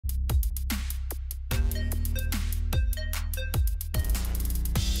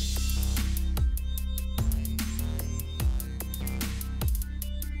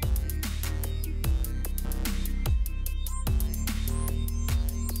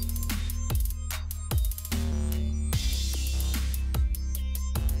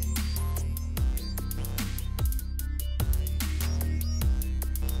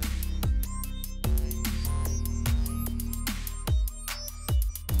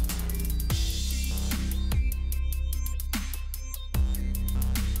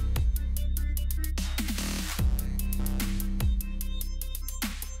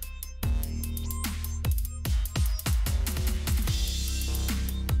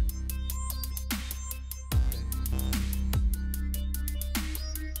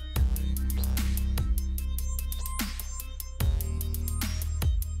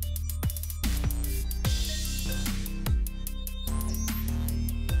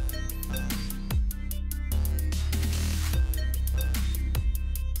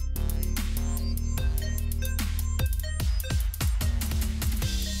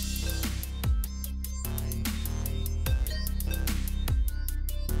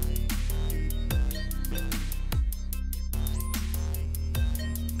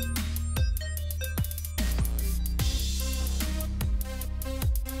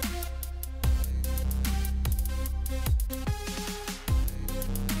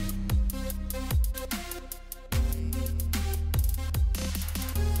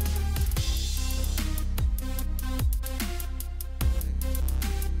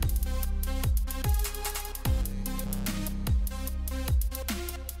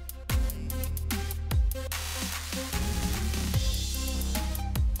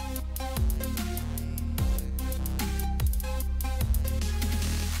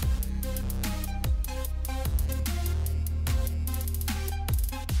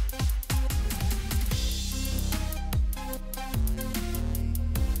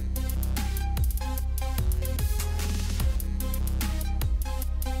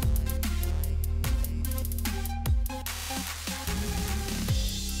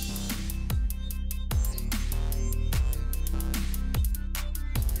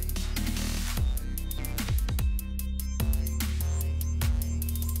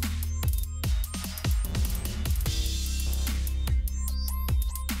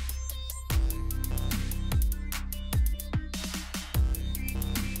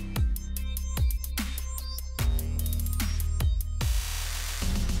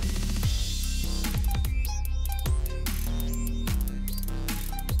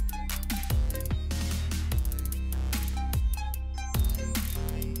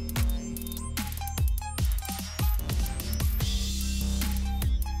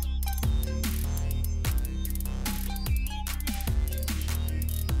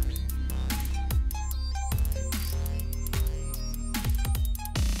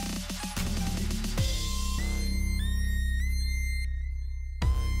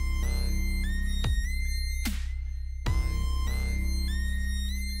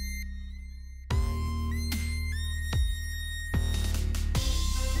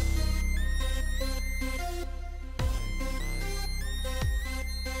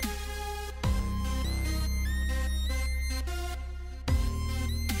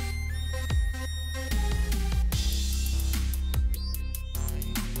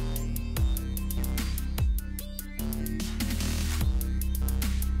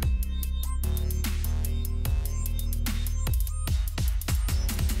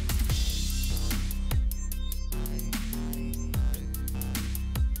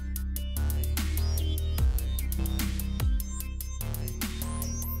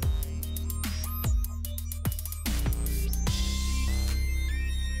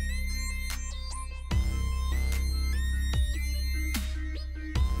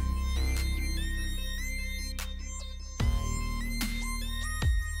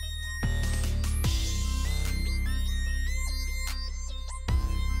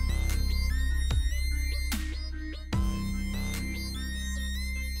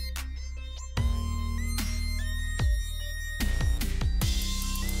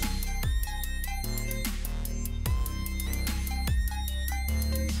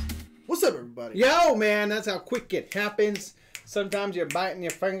What's up, everybody? Yo, man, that's how quick it happens. Sometimes you're biting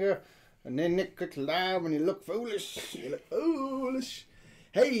your finger, and then Nick clicks live when you look foolish. You look foolish.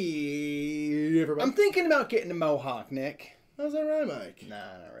 Hey, everybody. I'm thinking about getting a mohawk, Nick. How's that right, Mike? Nah,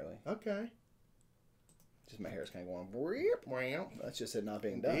 not really. Okay. Just my hair's kind of going. That's just it not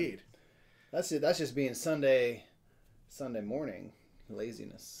being done. Indeed. That's it. That's just being Sunday morning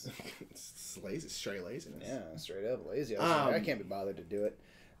laziness. It's lazy, straight laziness. Yeah, straight up lazy. I can't be bothered to do it.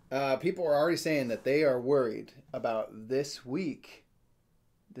 People are already saying that they are worried about this week.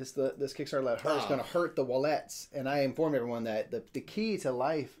 This Kickstarter Let Heart is going to hurt the wallets, and I informed everyone that the key to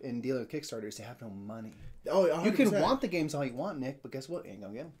life in dealing with Kickstarter is to have no money. Oh, 100%. You can want the games all you want, Nick, but guess what? You ain't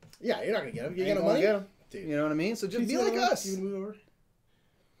gonna get them. Yeah, you're not gonna get them. You ain't got no money. Get them. Dude. You know what I mean? So just be like us. You move over.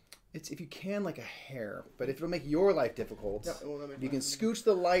 It's if you can, like a hair, but if it'll make your life difficult, Yep, it won't let me if you can scooch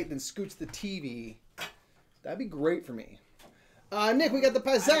the light, then scooch the TV. That'd be great for me. Nick, we got the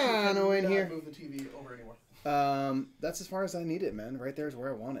paisano in here. Move the TV over anymore. That's as far as I need it, man. Right there is where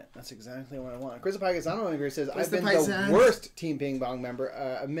I want it. That's exactly what I want. Chris Paisano over here says, What's I've been the worst Team Ping Pong member.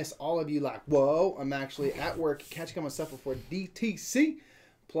 I miss all of you like, whoa. I'm actually at work catching up on stuff before DTC.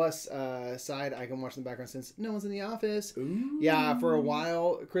 Plus, side, I can watch in the background since no one's in the office. Ooh. Yeah, for a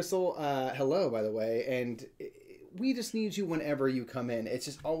while. Crystal, hello, by the way. And we just need you whenever you come in. It's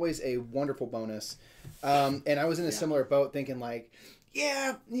just always a wonderful bonus. And I was in a similar boat thinking like,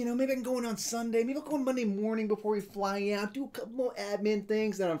 yeah, you know, maybe I can go in on Sunday. Maybe I'll go on Monday morning before we fly out. Do a couple more admin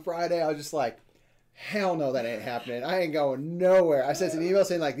things. Then on Friday, I was just like, hell no, that ain't happening. I ain't going nowhere. I sent an email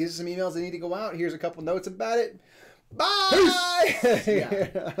saying like, these are some emails that need to go out. Here's a couple notes about it. Bye!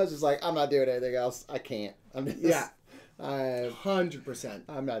 Yeah. I was just like, I'm not doing anything else. I can't. I'm just, 100%.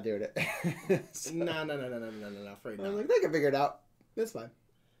 I'm not doing it. So, no. Afraid not. I was like, they can figure it out. It's fine.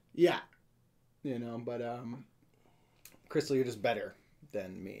 Yeah. You know, but Crystal, you're just better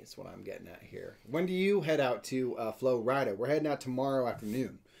than me. Is what I'm getting at here. When do you head out to Florida? We're heading out tomorrow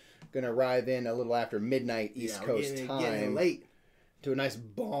afternoon. Gonna arrive in a little after midnight East Coast time. Getting late. To a nice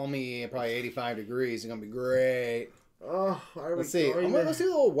balmy, probably 85 degrees. It's gonna be great. Oh, let's see. Let's do a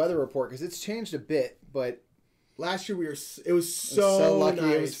little weather report because it's changed a bit. But last year it was so lucky.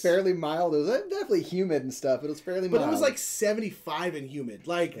 Nice. It was fairly mild. It was definitely humid and stuff. It was fairly mild. But it was like 75 and humid.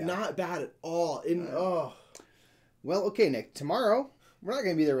 Like not bad at all. Well, okay, Nick. Tomorrow we're not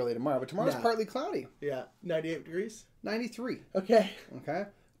gonna be there really tomorrow, but tomorrow's partly cloudy. Yeah, 98 degrees. 93. Okay.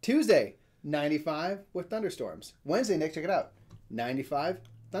 Tuesday, 95 with thunderstorms. Wednesday, Nick, check it out. 95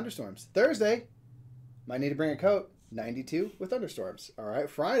 thunderstorms. Thursday, might need to bring a coat. 92 with thunderstorms. All right.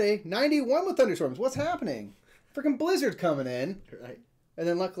 Friday, 91 with thunderstorms. What's happening? Freaking blizzard coming in. Right. And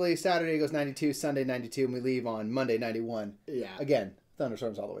then luckily Saturday goes 92, Sunday 92, and we leave on Monday 91. Yeah. Again,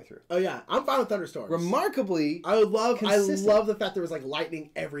 thunderstorms all the way through. Oh yeah, I'm fine with thunderstorms. Remarkably, I love the fact there was like lightning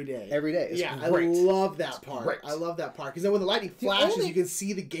every day. Every day. It's great. I love that it's part. Great. I love that part because then when the lightning flashes, you can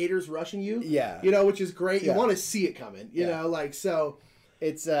see the gators rushing you. Yeah. You know, which is great. You want to see it coming. You know, like so.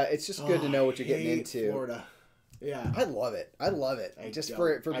 It's just good to know what you're getting into. Florida. Yeah, I love it.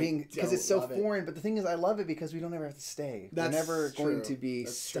 For being because it's so foreign. But the thing is, I love it because we don't ever have to stay. We're never going to be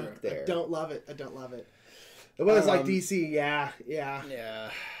stuck there. I don't love it. The weather's like DC. Yeah.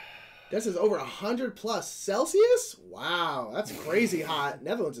 This is over 100 plus Celsius. Wow, that's crazy hot.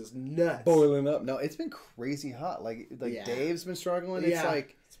 Netherlands is nuts. Boiling up. No, it's been crazy hot. Like Dave's been struggling. It's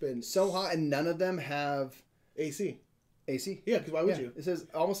like it's been so hot, and none of them have AC. Yeah, because why would you? It says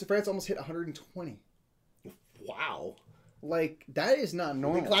France almost hit 120. Wow. Like, that is not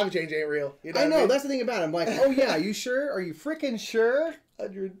normal. Climate change ain't real. You know I know. I mean? That's the thing about it. I'm like, oh, yeah, you sure? Are you freaking sure?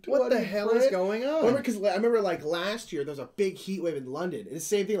 120. What the hell is going on? Because I remember, like, last year, there was a big heat wave in London. And it's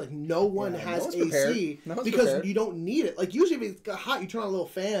the same thing. Like, no one has AC because you don't need it. Like, usually if it's hot, you turn on a little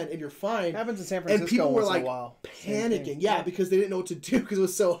fan and you're fine. It happens in San Francisco and people were, like, panicking. Yeah, because they didn't know what to do because it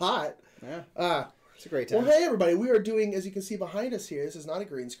was so hot. Yeah. It's a great time. Well, hey, everybody. We are doing, as you can see behind us here, this is not a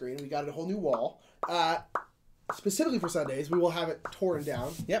green screen. We got a whole new wall. Specifically for Sundays, we will have it torn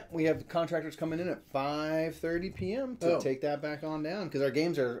down. Yep, we have contractors coming in at 5:30 p.m. to take that back on down because our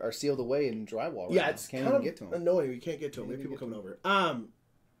games are sealed away in drywall. Right now. It's can't kind even of get to them. annoying. We can't get to them. We have people coming over.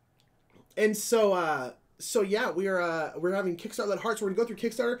 And so yeah, we're having Kickstart Let Heart. So we're gonna go through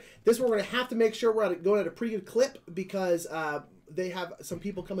Kickstarter. This one we're gonna have to make sure we're going at a pretty good clip because they have some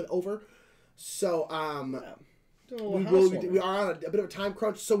people coming over. So we are on a bit of a time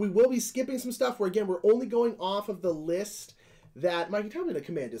crunch, so we will be skipping some stuff. Where again, we're only going off of the list that Mikey, tell me to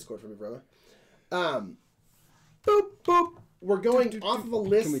command Discord for me, brother. Boop boop. We're going off of a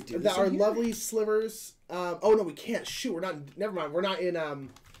list that our lovely slivers. Oh no, we can't. Shoot, we're not. Never mind. We're not in.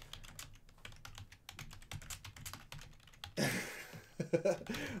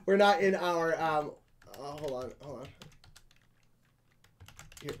 We're not in our hold on.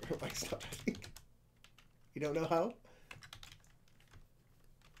 Here, Mike, stop typing. You don't know how?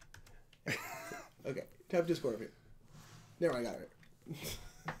 Okay, type Discord over here. Never mind, I got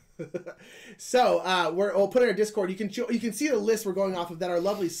it. So we'll put in our Discord. You can see the list we're going off of that our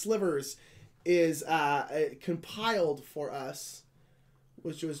lovely Slivers is compiled for us,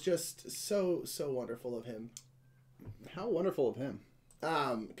 which was just so wonderful of him. How wonderful of him.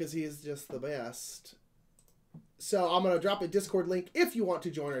 Because he is just the best. So I'm gonna drop a Discord link if you want to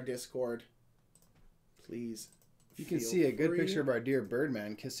join our Discord. Please. You can see a good picture of our dear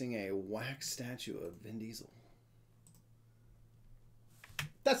Birdman kissing a wax statue of Vin Diesel.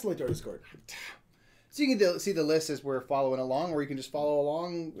 That's the link to our Discord. So you can see the list as we're following along, or you can just follow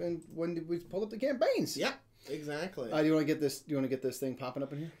along and when we pull up the campaigns. Yeah, exactly. Do you want to get this? Do you want to get this thing popping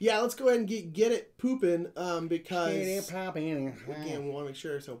up in here? Yeah, let's go ahead and get it pooping. Because get it popping. Again, we want to make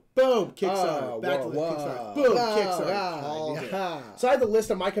sure. So boom, Kickstarter. Back to the Kickstarter. Boom, Kickstarter. So I have the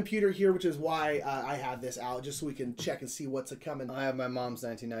list on my computer here, which is why I have this out, just so we can check and see what's coming. I have my mom's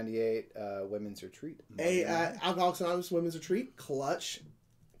 1998 women's retreat. Alcoholics Anonymous Women's Retreat, clutch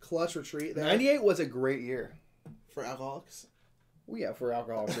retreat. There. 98 was a great year for alcoholics. Well, yeah, for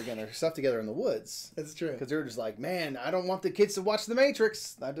alcoholics, they're getting their stuff together in the woods. That's true. Because they're just like, man, I don't want the kids to watch The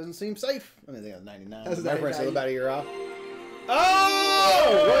Matrix. That doesn't seem safe. I mean, they got 99. My friends are about a year off.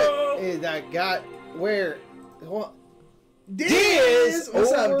 Oh! What is that got? Where? What? Diz!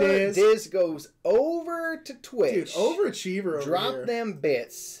 What's up, Diz? Diz goes over to Twitch. Dude, overachiever over Drop here. them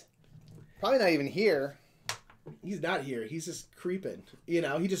bits. Probably not even here. He's not here. He's just creeping. You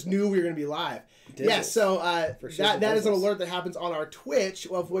know, he just knew we were going to be live. Dizzles. Yeah, so that is an alert that happens on our Twitch,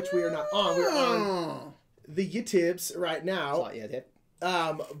 of which we are not on. We're on the YouTubes right now.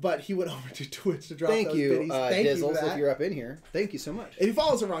 But he went over to Twitch to drop those biddies. Thank you for that. If you're up in here. Thank you so much. If you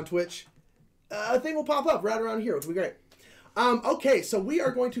follow us over on Twitch, a thing will pop up right around here, which will be great. Okay, so we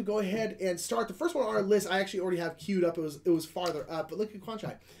are going to go ahead and start. The first one on our list, I actually already have queued up. It was farther up, but look at Quan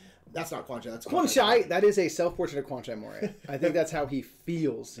Chai. That's not Quan Chai. That's Quan Chai. That is a self-portrait of Quan Chai Moray. I think that's how he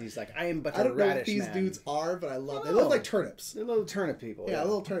feels. He's like, I am but a radish man. I don't know what these dudes are, but I love them. They look like turnips. They're little turnip people. Yeah,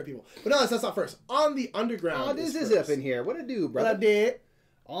 little turnip people. But no, that's not first. On the Underground. Oh, this is up in here. What it do, brother? What I did.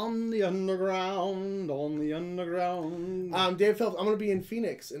 On the underground. Dave Phelps, I'm going to be in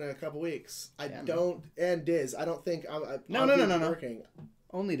Phoenix in a couple weeks. And Diz, I don't think I'm working.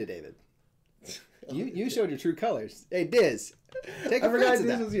 Only to David. You showed your true colors. Hey, Diz. Take offense to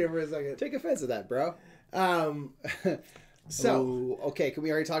that. Diz was here for a second. Take offense to that, bro. Okay, can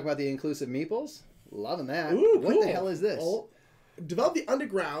we already talk about the inclusive meeples? Loving that. Ooh, what cool. the hell is this? Well, develop the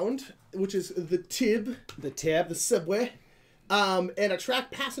Underground, which is the TIB. The subway. And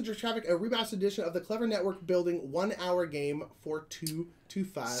attract passenger traffic, a remastered edition of the Clever Network building 1 hour game for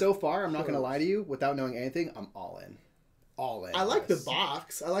 $2.25. So far, I'm not going to lie to you, without knowing anything, I'm all in. I like the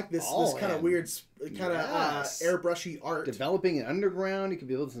box. I like this kind of weird, airbrushy art. Developing an underground. You can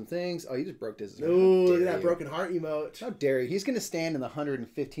build some things. Oh, you just broke this. Ooh, look at that broken heart emote. How dare you? He's going to stand in the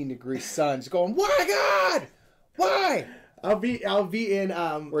 115-degree sun just going, why, God? Why? I'll be in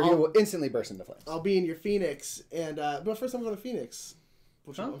where he will instantly burst into flames. I'll be in your Phoenix, and but first time going to Phoenix,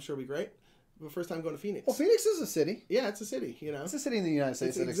 which I'm sure will be great. But first time going to Phoenix. Well, Phoenix is a city. Yeah, it's a city. You know, it's a city in the United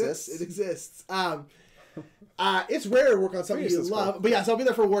States that exists. It exists. It's rare to work on something you love, but yeah, so I'll be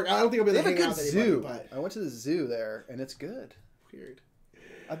there for work. I don't think I'll be there. They have a good zoo. But I went to the zoo there, and it's good. Weird.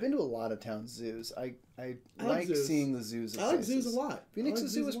 I've been to a lot of town zoos. I like seeing the zoos. I like zoos a lot. Phoenix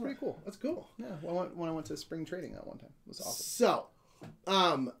Zoo is pretty cool. That's cool. Yeah, when I went to spring training that one time, it was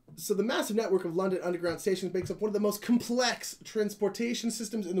awesome. So the massive network of London Underground stations makes up one of the most complex transportation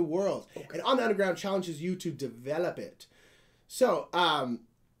systems in the world, and On the Underground challenges you to develop it. So,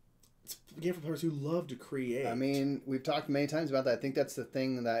 it's a game for players who love to create. I mean, we've talked many times about that. I think that's the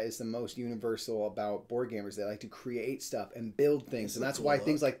thing that is the most universal about board gamers. They like to create stuff and build things, and that's why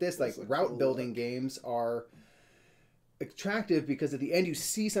things like this, like route building games, are attractive, because at the end you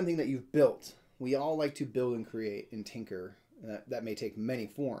see something that you've built. We all like to build and create and tinker. That may take many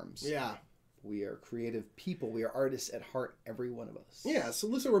forms. Yeah. We are creative people. We are artists at heart, every one of us. Yeah, so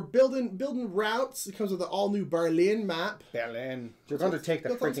listen, we're building routes. It comes with an all-new Berlin map. Berlin. You're going to take the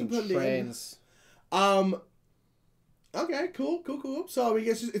freaking trains. Okay, cool. So I mean,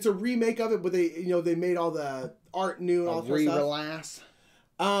 it's a remake of it, but they made all the art new and all that stuff.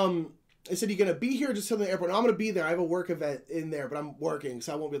 I said, you're going to be here just to the airport. No, I'm going to be there. I have a work event in there, but I'm working,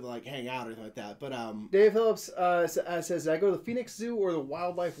 so I won't be able to, hang out or anything like that. But Dave Phillips says, did I go to the Phoenix Zoo or the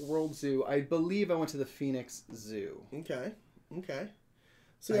Wildlife World Zoo? I believe I went to the Phoenix Zoo. Okay.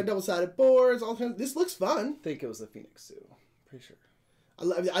 So we got double-sided boards, all kinds. This looks fun. I think it was the Phoenix Zoo. Pretty sure.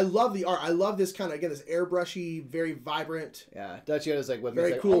 I love the art. I love this kind of, again, this airbrushy, very vibrant. Yeah, Dutch Yoda's like with me.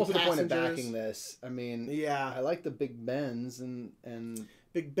 Very Like, cool almost to the point of passengers. backing this. I mean, Yeah. I like the Big Bens and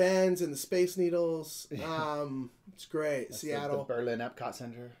Big Bens and the Space Needles. It's great. that's Seattle. the Berlin Epcot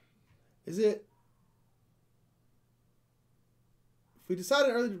Center. Is it? If we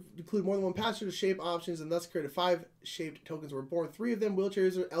decided earlier to include more than one passenger shape options and thus created 5 shaped tokens were born, 3 of them,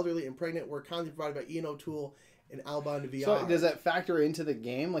 wheelchairs, elderly, and pregnant, were kindly provided by Ian O'Toole and Albon VR. So does that factor into the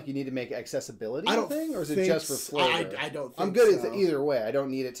game? Like you need to make accessibility I don't thing, or is it think just for flavor? I don't think I'm good so. at either way. I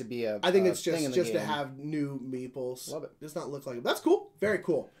don't need it to be a. I think it's thing in just the to game. have new meeples. Love it. Does not look like it. That's cool. Very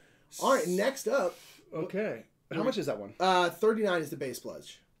cool. All right, next up. Okay. How much is that one? $39 is the base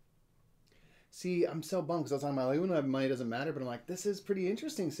pledge. See, I'm so bummed because I was on my like, when I have money, it doesn't matter. But I'm like, this is pretty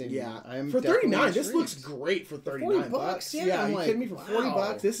interesting. Seeming. Yeah, I'm for definitely $39, this intrigued. looks great for $39 bucks? Yeah, yeah, I'm are you like, kidding me? For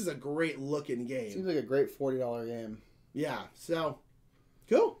wow. $40, this is a great looking game. Seems like a great $40 game. Yeah, so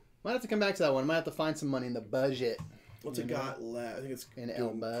cool. Might have to come back to that one. Might have to find some money in the budget. What's it got left? I think it's In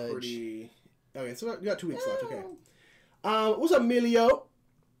El Budge. pretty. Okay, so we got 2 weeks left. Okay. What's up, Emilio?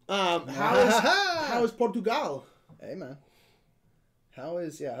 How is Portugal? Hey man, how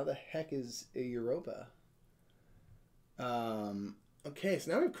the heck is Europa? Okay,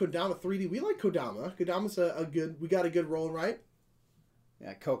 so now we have Kodama 3D. We like Kodama. Kodama's a good. We got a good roll, right?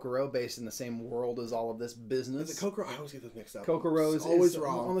 Yeah, Kokoro, based in the same world as all of this business. Is it Kokoro? I always get those mixed up. Kokoro is always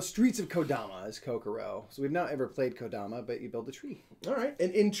wrong. On the streets of Kodama is Kokoro. So we've not ever played Kodama, but you build a tree. All right,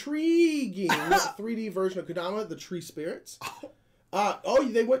 an intriguing 3D version of Kodama, the Tree Spirits.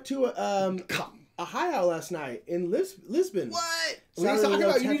 They went to a hideout last night in Lisbon. What? So What are you talking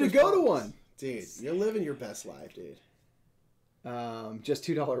about? You need to go to one. Dude, you're living your best life, dude. Just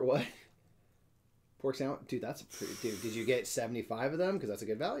 $2 what? Pork sandwich, dude. That's a pretty. Dude, did you get 75 of them? Because that's a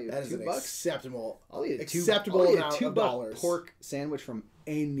good value. That is $2. acceptable. I'll eat a acceptable amount of dollars. Pork sandwich from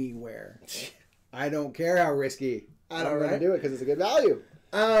anywhere. I don't care how risky. I know, I'm right? gonna do it because it's a good value.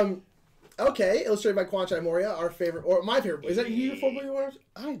 Okay, illustrated by Kwanchai Moria, our favorite, or my favorite. Is that your favorite one?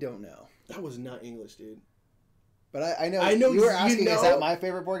 I don't know, That was not English, dude. but I know. I know you were asking. know, Is that my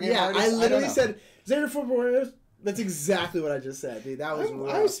favorite board game Yeah, artist? I literally don't know. said, "Is that your favorite artist?" That's exactly what I just said, dude. That was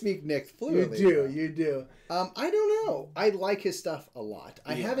I speak Nick fluently. You do. I don't know. I like his stuff a lot.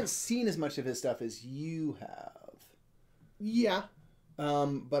 I haven't seen as much of his stuff as you have. Yeah.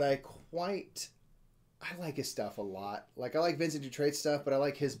 But I like his stuff a lot. Like I like Vincent Dutrait's stuff, but I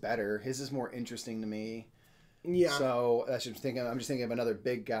like his better. His is more interesting to me. Yeah. So I'm just thinking of another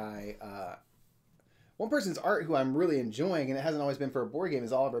big guy. One person's art who I'm really enjoying, and it hasn't always been for a board game,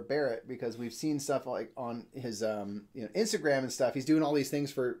 is Oliver Barrett, because we've seen stuff like on his Instagram and stuff. He's doing all these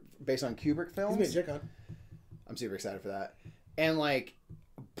things based on Kubrick films. He's made a check on. I'm super excited for that. And like,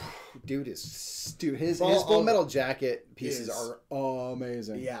 his Full Metal Jacket pieces are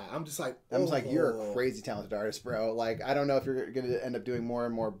amazing. Yeah, I'm just like, you're a crazy talented artist, bro. Like, I don't know if you're going to end up doing more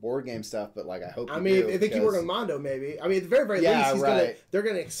and more board game stuff, but like, I hope. I mean, if they keep working on Mondo, maybe. I mean, at the very, very least, they're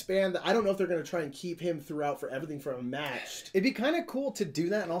going to expand. I don't know if they're going to try and keep him throughout for everything from Matched. It'd be kind of cool to do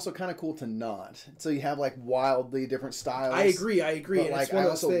that, and also kind of cool to not. So you have like wildly different styles. I agree. But And like, it's one I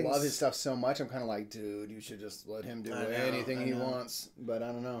of also those things. love his stuff so much. I'm kind of like, dude, you should just let him do anything he wants. But I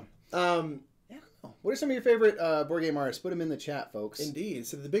don't know. What are some of your favorite board game artists? Put them in the chat, folks. Indeed.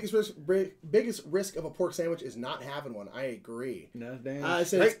 So the biggest risk of a pork sandwich is not having one. I agree. No, damn. It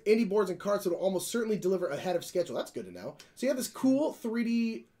says indie boards and cards that will almost certainly deliver ahead of schedule. That's good to know. So you have this cool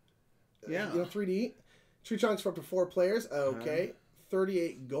 3D, 3D tree trunks for up to 4 players. Okay,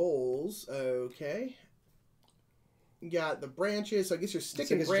 38 goals. Okay. You got the branches. So I guess you're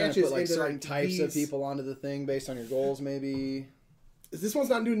sticking branches put, like, into certain types of people onto the thing based on your goals, maybe. This one's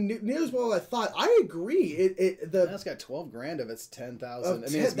not doing near as well as I thought. I agree. That's got 12 grand of its 10,000. I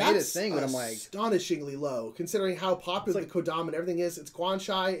mean, it's made its thing, but I'm like, astonishingly low considering how popular the Kodama and everything is. It's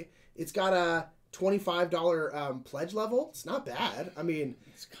Guanshai. It's got a $25 pledge level. It's not bad. I mean,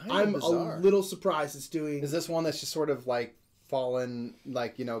 it's kind of bizarre. A little surprised it's doing. Is this one that's just sort of like fallen,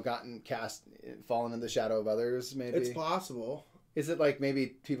 like, fallen in the shadow of others? Maybe it's possible. Is it like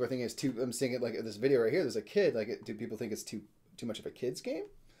maybe people are thinking it's too? I'm seeing it like this video right here. There's a kid. Like, do people think it's too much of a kid's game?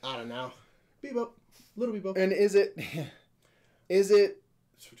 I don't know. Bebop, little Bebop. And is it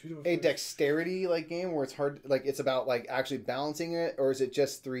a dexterity like game where it's hard, like it's about like actually balancing it, or is it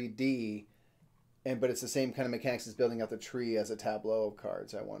just 3D, but it's the same kind of mechanics as building out the tree as a tableau of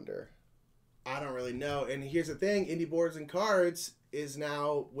cards? I wonder. I don't really know. And here's the thing: Indie Boards and Cards is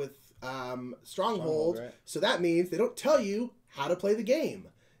now with Stronghold, right? So that means they don't tell you how to play the game.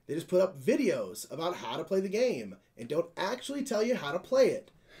 They just put up videos about how to play the game and don't actually tell you how to play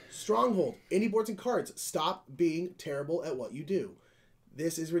it. Stronghold, Indie Boards and Cards, stop being terrible at what you do.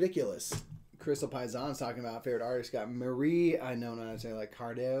 This is ridiculous. Crystal Paisan's talking about favorite artist. Got Marie, I know not how to say, like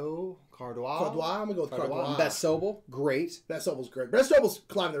Cardois. I'm gonna go with Cardois. Best Sobel, great. Best Sobel's great. Best Sobel's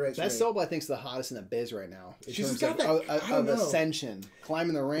climbing the ranks. Best Sobel, I think, is the hottest in the biz right now. She's got that of ascension,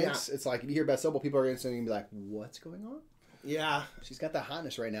 climbing the ranks. Yeah. It's like if you hear Best Sobel, people are instantly gonna be like, "What's going on?" Yeah, she's got that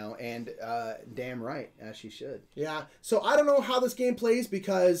hotness right now, and damn right, as she should. Yeah. So I don't know how this game plays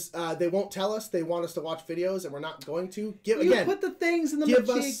because they won't tell us. They want us to watch videos, and we're not going to. Put the things in the give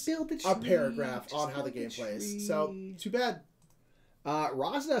machine, us build the tree, a paragraph on how the game plays. So too bad.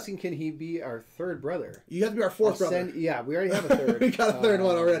 Ross is asking, can he be our third brother? You have to be our fourth brother. Yeah, we already have a third. We got a third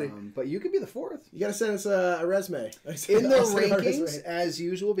one already. But you could be the fourth. You got to send us a resume. In the rankings, as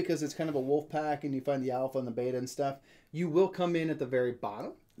usual, because it's kind of a wolf pack and you find the alpha and the beta and stuff, you will come in at the very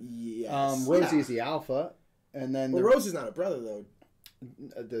bottom. Yes. Rosie's the alpha. And then Rosie's not a brother, though.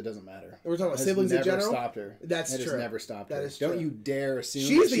 It doesn't matter. We're talking about siblings in general. Stopped her. That's true. Has never stopped her. That is true. Don't you dare assume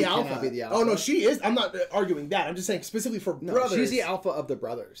she's she alpha. Cannot be the alpha. Oh no, she is. I'm not arguing that. I'm just saying specifically for brothers. She's the alpha of the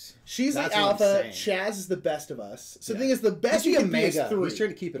brothers. She's the alpha. Chaz is the best of us. So the thing is, the best you can be is third. He's trying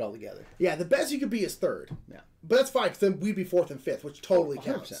to keep it all together. Yeah, the best you could be is third. Yeah, but that's fine because then we'd be fourth and fifth, which totally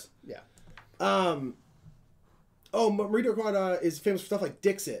counts. Yeah. Marita Quad is famous for stuff like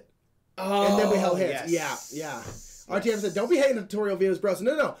Dixit. Oh, and then we held hands. Yes. Yeah. RTFM said, "Don't be hating the tutorial videos, bros."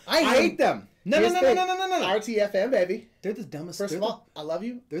 No. I hate them. No. RTFM, baby. They're the dumbest. First of all, I love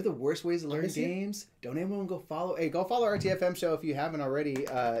you. They're the worst ways to learn games. Don't everyone go follow? Hey, go follow RTFM show if you haven't already.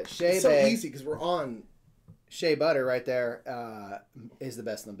 Shay, it's so easy because we're on. Shea Butter right there is the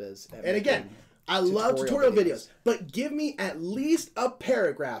best in the biz. And again, I love tutorial videos, but give me at least a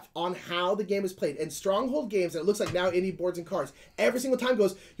paragraph on how the game is played. And Stronghold Games, and it looks like now indie boards and cards, every single time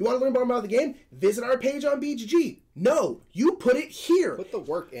goes, you want to learn more about the game? Visit our page on BGG. No, you put it here. Put the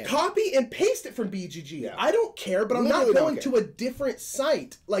work in. Copy and paste it from BGG. Yeah. I don't care, but I'm not going to a different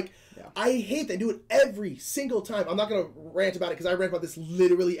site. Like, I hate they do it every single time. I'm not going to rant about it because I rant about this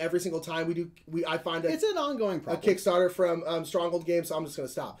literally every single time I find it's an ongoing problem. A Kickstarter from Stronghold Games, so I'm just going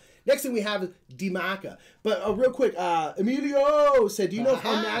to stop. Next thing we have is Dimaka. But real quick, Emilio said, do you know if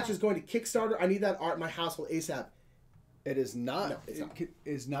our match is going to Kickstarter? I need that art in my household ASAP. It is not. No, it's not. It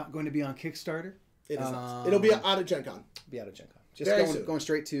is not going to be on Kickstarter. It is not. It'll be out of Gen Con. Be out of Gen Con. Just going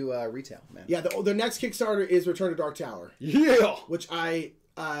straight to retail, man. Yeah, the next Kickstarter is Return to Dark Tower. Yeah! Which I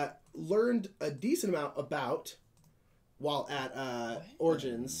learned a decent amount about while at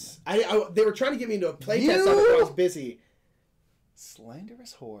Origins. They were trying to get me into a playtest of it, but I was busy.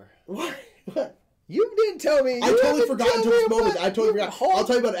 Slanderous whore. What? You didn't tell me. I totally forgot until this moment. I totally forgot. I'll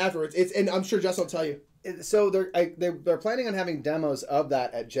tell you about it afterwards. And I'm sure Justin will tell you. So they're planning on having demos of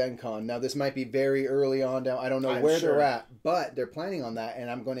that at Gen Con. Now this might be very early on down. I don't know where they're at, but they're planning on that. And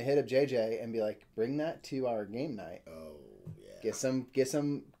I'm going to hit up JJ and be like, bring that to our game night. Oh yeah. Get some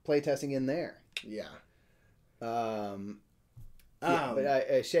playtesting in there. Yeah. But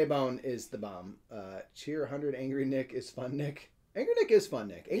Shaybone is the bomb. Cheer 100. Angry Nick is fun. Nick. Angry Nick is fun.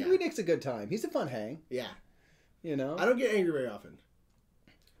 Nick. Angry Nick's a good time. He's a fun hang. Yeah. You know. I don't get angry very often.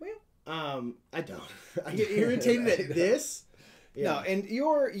 Well, I don't. I get irritated at this. Yeah. No, and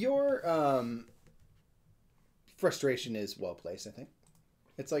your frustration is well placed. I think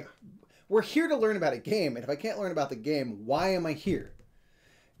it's like we're here to learn about a game, and if I can't learn about the game, why am I here?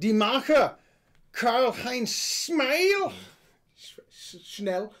 Die Macher, Karl-Heinz Schmeil,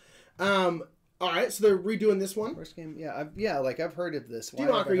 Schnell. All right, so they're redoing this one. First game, I've heard of this. Die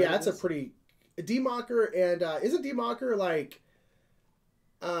Macher, that's a pretty Die Macher, and isn't Die Macher like,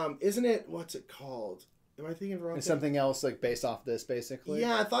 isn't it, what's it called? Am I thinking of the wrong thing? Something else like based off this, basically.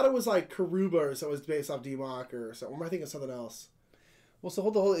 Yeah, I thought it was like Karuba, or so it was based off Die Macher, or something. Or am I thinking of something else? Well, so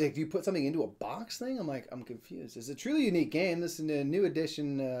like, do you put something into a box thing? I'm confused. It's a truly unique game. This is a new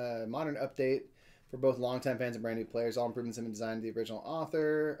edition, modern update for both longtime fans and brand new players. All improvements have been designed by the original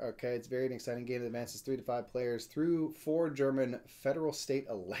author. Okay, it's very an exciting game that advances 3 to 5 players through 4 German federal state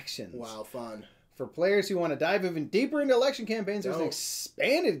elections. Wow, fun. For players who want to dive even deeper into election campaigns, there's an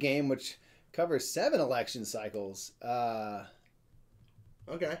expanded game which covers 7 election cycles. Okay.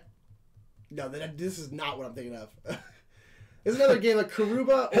 No, this is not what I'm thinking of. There's another game like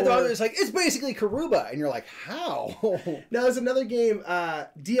Karuba. It's like, it's basically Karuba. And you're like, how? No, there's another game.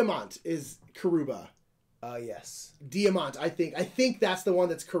 Diamant is Karuba. Yes. Diamant, I think that's the one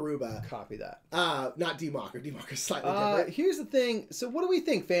that's Karuba. Copy that. Not Die Macher. Die Macher's slightly different. Here's the thing. So what do we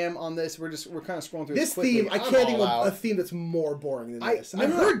think, fam, on this? We're kind of scrolling through this quickly. Theme. I can't think of a theme that's more boring than this.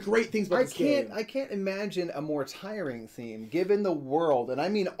 I've heard great things about this game. I can't imagine a more tiring theme, given the world, and I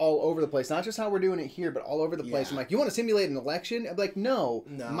mean all over the place. Not just how we're doing it here, but all over the place. I'm like, you want to simulate an election? I'm like, no.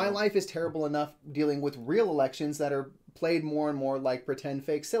 My life is terrible enough dealing with real elections that are played more and more like pretend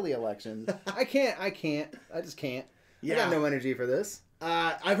fake silly elections. I just can't. Yeah. I got no energy for this.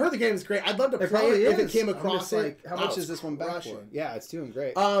 I've heard the game is great. I'd love to play it if it came across it. How much is this one back for? Yeah, it's doing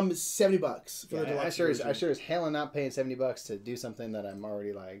great. $70 for the deluxe version. I sure as hell am not paying $70 to do something that I'm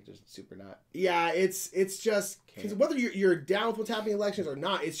already like just super not. Yeah, it's just because whether you're down with what's happening in elections or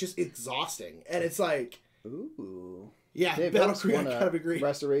not, it's just exhausting, and it's like, ooh, yeah, Dave Battle Phillips Crew. won I kind of agree.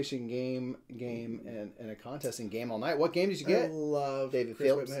 Restoration game, and a contest in Game All Night. What game did you get? I love David Chris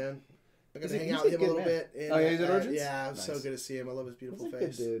Phillips. Whitman. I got to He's hang out with him a little man. bit. And, Oh, yeah, he's at Origins? Yeah, it was Nice. so good to see him. I love his beautiful He's a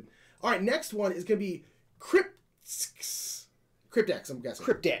face. good dude. All right, next one is going to be Cryptex, I'm guessing.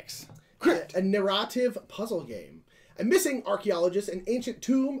 Cryptex. A narrative puzzle game. A missing archaeologist, an ancient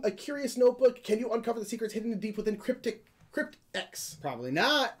tomb, a curious notebook. Can you uncover the secrets hidden deep within Cryptex? Probably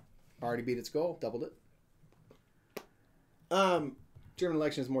not. Already beat its goal. Doubled it. German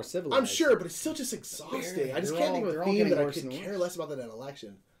election is more civilized. I'm sure, but it's still just exhausting. I just can't think of a theme that I could care less about than an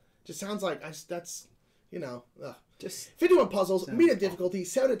election. Just sounds like that's, ugh. Just 51 puzzles, medium difficulty,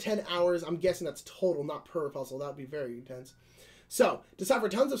 7 to 10 hours. I'm guessing that's total, not per puzzle. That would be very intense. So, decipher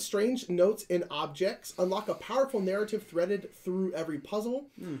tons of strange notes and objects. Unlock a powerful narrative threaded through every puzzle.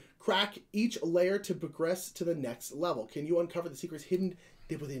 Crack each layer to progress to the next level. Can you uncover the secrets hidden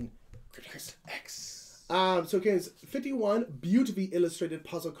deep within Cryptex? So again, it's 51 beautifully illustrated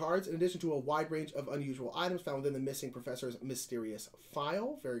puzzle cards, in addition to a wide range of unusual items found within the missing professor's mysterious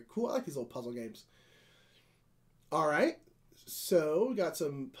file. Very cool. I like these little puzzle games. All right. So we got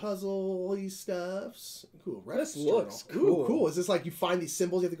some puzzle-y stuffs. Cool. This looks cool. Ooh, cool. Is this like you find these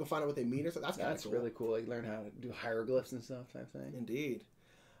symbols, you have to go find out what they mean or something? That's kind of cool. Really cool. Like learn how to do hieroglyphs and stuff type thing. Indeed.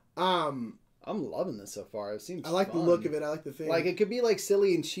 I'm loving this so far. It seems I like fun. the look of it. I like the thing. Like it could be like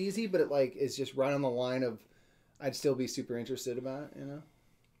silly and cheesy, but it like is just right on the line of I'd still be super interested about it,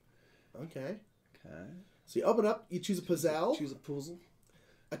 Okay. Okay. So you open up, you choose a puzzle. Choose a puzzle.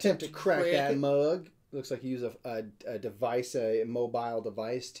 Attempt To crack that it. mug. Looks like you use a device, a mobile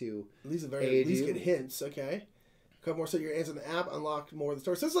device to These are aid these you. get hints, okay. A couple more set your answer in the app, unlock more of the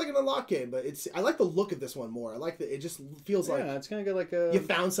story. So it's like an unlock game, but I like the look of this one more. I like that it just feels like it's kind of good like a you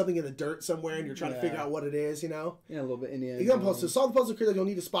found something in the dirt somewhere and you're trying to figure out what it is, Yeah, a little bit Indiana. Example, to solve the puzzle clearly, you'll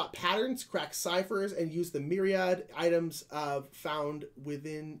need to spot patterns, crack ciphers, and use the myriad items found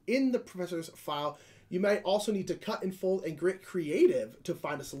in the professor's file. You might also need to cut and fold and grit creative to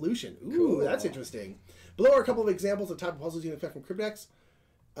find a solution. Ooh, Cool. That's interesting. Below are a couple of examples of type of puzzles you can expect from Cryptex.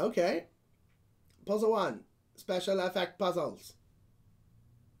 Okay. Puzzle 1. Special effect puzzles.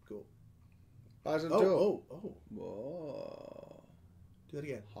 Cool. Puzzle 2. Oh. Whoa. Do that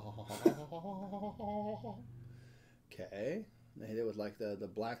again. Okay. They hit it with like the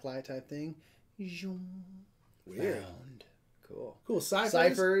black light type thing. Weird. Found. Cool. Cool.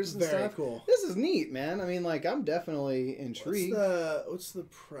 Ciphers and Very stuff. cool. This is neat, man. I mean, like, I'm definitely intrigued. What's the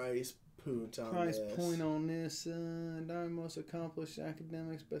price point on Price this? point on this. Diamond most accomplished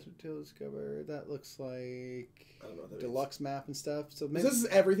academics, best material discovered. That looks like I don't know what that deluxe map and stuff. So means. maybe This is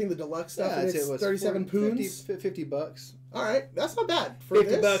everything, the deluxe stuff, and it's 37 poons? $50. All right. That's not bad. For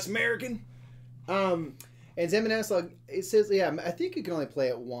 $50 this. American. Um, And Zemenes, like, it says, I think you can only play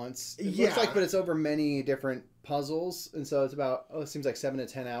it once. It looks like, but it's over many different puzzles, and so it's about, it seems like 7 to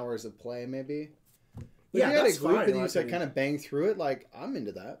 10 hours of play, maybe. But if you had a group and you just kind of bang through it, like, I'm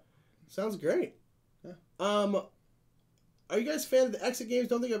into that. Sounds great. Yeah. Are you guys fan of the exit games?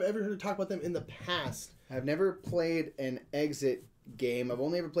 Don't think I've ever heard talk about them in the past. I've never played an exit game. I've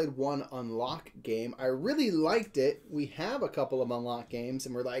only ever played one unlock game. I really liked it. We have a couple of unlock games,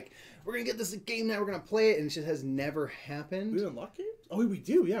 and we're like, we're going to get this game now, we're going to play it, and it just has never happened. We unlock games? Oh, we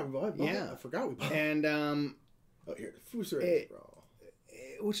do. Yeah, we bought it. Yeah. I forgot we bought it. And, oh, here. Fusurage, bro.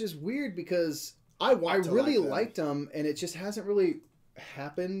 which is weird because I really liked them, and it just hasn't really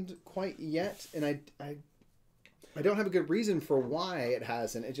happened quite yet, and I don't have a good reason for why it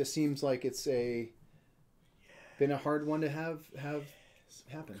hasn't. It just seems like it's been a hard one to have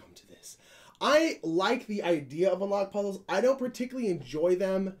happen. Come to this. I like the idea of unlock puzzles. I don't particularly enjoy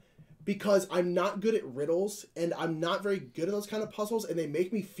them because I'm not good at riddles, and I'm not very good at those kind of puzzles, and they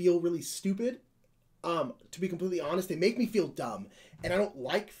make me feel really stupid. To be completely honest, they make me feel dumb, and I don't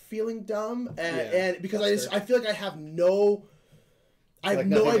like feeling dumb, and because I feel like I have no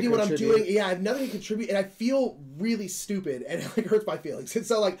idea what I'm doing. Yeah, I have nothing to contribute, and I feel really stupid, and it like hurts my feelings. And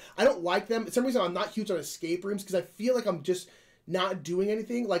so, like, I don't like them. For some reason, I'm not huge on escape rooms because I feel like I'm just not doing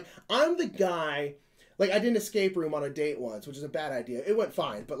anything. Like, I'm the guy. Like, I did an escape room on a date once, which is a bad idea. It went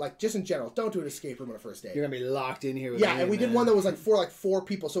fine, but, like, just in general, don't do an escape room on a first date. You're going to be locked in here with and we did one that was, like, for, like, 4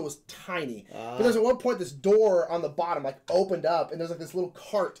 people, so it was tiny. But there's at one point, this door on the bottom, like, opened up, and there's, like, this little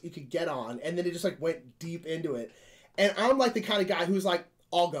cart you could get on, and then it just, like, went deep into it. And I'm like the kind of guy who's like,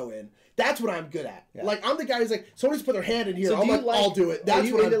 I'll go in. That's what I'm good at. Yeah. Like, I'm the guy who's like, somebody's put their hand in here. So I'm like, I'll do it.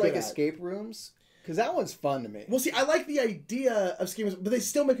 That's what I'm good at. Escape rooms? Because that one's fun to me. Well, see, I like the idea of escape rooms, but they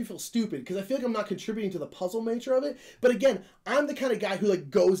still make me feel stupid because I feel like I'm not contributing to the puzzle nature of it. But again, I'm the kind of guy who like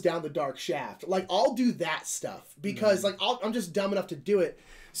goes down the dark shaft. Like, I'll do that stuff because like I'm just dumb enough to do it.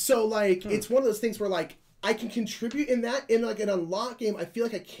 So like, it's one of those things where like I can contribute in that. In like an unlock game, I feel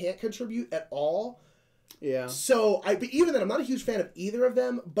like I can't contribute at all. Yeah. So, but even then, I'm not a huge fan of either of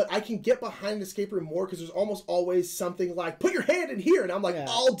them, but I can get behind an escape room more because there's almost always something like, put your hand in here, and I'm like,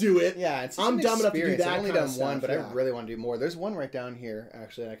 I'll do it. Yeah, it's I'm dumb enough to do that. I've only done one, but I really want to do more. There's one right down here,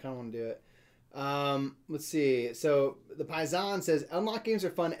 actually, and I kind of want to do it. Let's see. So, the Paisan says, unlock games are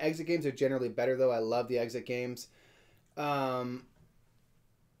fun. Exit games are generally better, though. I love the exit games.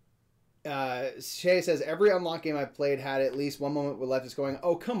 Shay says every unlock game I played had at least one moment where left is going,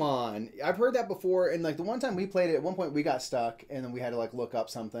 oh come on. I've heard that before, and like the one time we played it, at one point we got stuck and then we had to like look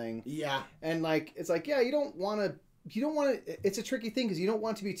up something. Yeah. And like it's like, yeah, you don't want to it's a tricky thing because you don't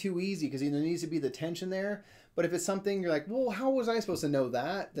want it to be too easy because there needs to be the tension there. But if it's something you're like, well, how was I supposed to know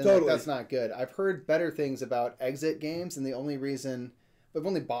that? Then like, that's not good. I've heard better things about exit games, and the only reason I've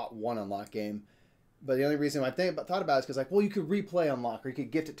only bought one unlock game. But the only reason I thought about it is because, like, well, you could replay Unlock or you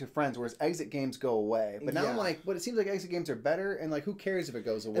could gift it to friends, whereas exit games go away. But now I'm like, but it seems like exit games are better, and, like, who cares if it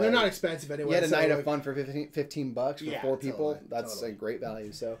goes away? And they're not expensive anyway. You had a night of fun for $15 for 4 people. That's a great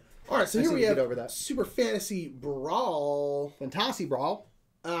value. So, all right, so here we have Super Fantasy Brawl. Fantasy Brawl.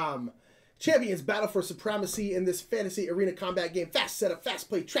 Champions battle for supremacy in this fantasy arena combat game. Fast setup, fast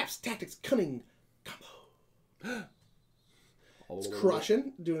play, traps, tactics, cunning, combo. It's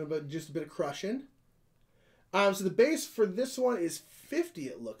crushing. Doing just a bit of crushing. So the base for this one is 50,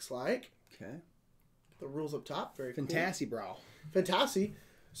 it looks like. Okay. The rules up top, very Fantasy Brawl. Fantasy.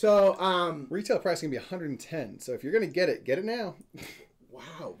 So, retail price is going to be 110. So if you're going to get it now.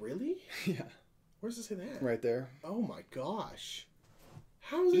 Wow, really? Yeah. Where does it say that? Right there. Oh my gosh.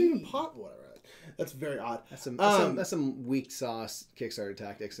 How is it even possible? Whatever. That's very odd. That's some weak sauce Kickstarter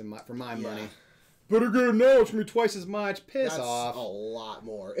tactics for my money. Better get it now. It's going to be twice as much. Piss off. A lot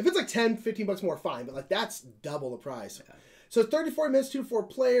more. If it's like 10, 15 bucks more, fine. But like that's double the price. Yeah. So 34 minutes, 2 to 4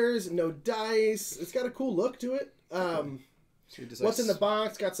 players, no dice. It's got a cool look to it. What's in the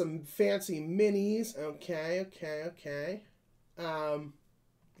box? Got some fancy minis. Okay.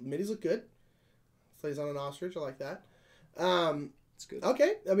 Minis look good. Plays on an ostrich. I like that. It's good.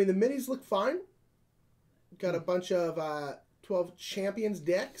 Okay. I mean, the minis look fine. Got a bunch of 12 champions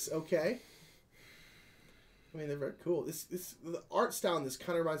decks. Okay. I mean, they're very cool. The art style in this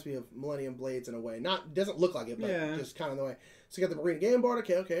kind of reminds me of Millennium Blades in a way. Doesn't look like it, but just kind of the way. So you got the Marine game board.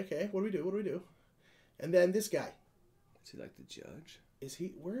 Okay. What do we do? And then this guy. Is he like the judge?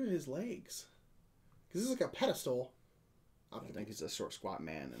 Where are his legs? Because this is like a pedestal. I think he's a short, squat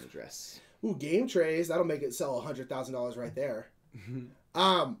man in a dress. Ooh, game trays. That'll make it sell $100,000 right there.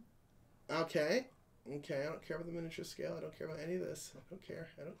 Okay. I don't care about the miniature scale. I don't care about any of this. I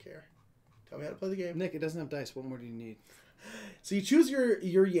don't care. Tell me how to play the game. Nick, it doesn't have dice. What more do you need? So you choose your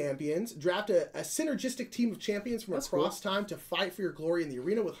Yampions, draft a synergistic team of champions from across time to fight for your glory in the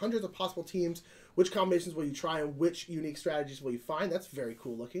arena with hundreds of possible teams. Which combinations will you try and which unique strategies will you find? That's very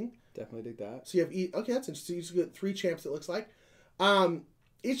cool looking. Definitely dig that. So you have okay, that's interesting. You just get 3 champs, it looks like.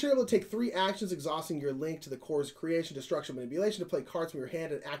 Each you're able to take 3 actions, exhausting your link to the core's creation, destruction, manipulation to play cards from your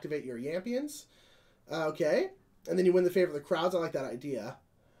hand and activate your Yampions. Okay. And then you win the favor of the crowds. I like that idea.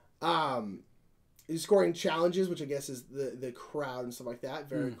 You're scoring challenges, which I guess is the crowd and stuff like that.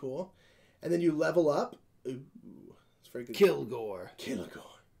 Very cool. And then you level up. Ooh, it's very good. Kilgore.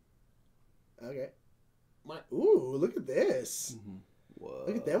 Okay. Ooh, look at this. Mm-hmm. Whoa.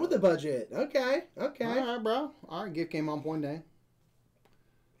 Look at them with the budget. Okay. All right, bro. All right, gift came on point day.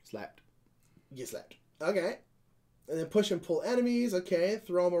 Slapped. Get slapped. Okay. And then push and pull enemies. Okay.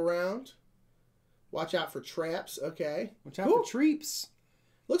 Throw them around. Watch out for traps. Okay. Watch out for treeps.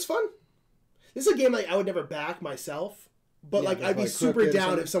 Looks fun. This is a game like I would never back myself, but like I'd be super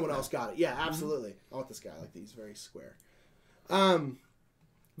down if someone else got it. Yeah, absolutely. I want this guy. I like these very square.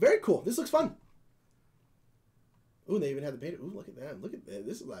 Very cool. This looks fun. Ooh, they even have the painted. Ooh, look at them. Look at that.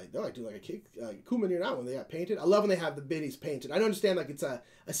 This is like they're like doing like a cool mini or not when they got painted. I love when they have the minis painted. I don't understand like it's a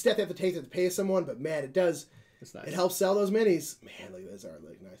step they have to take to pay someone, but man, it does. It's nice. It helps sell those minis. Man, look, those are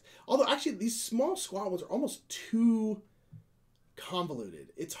like nice. Although actually, these small squat ones are almost too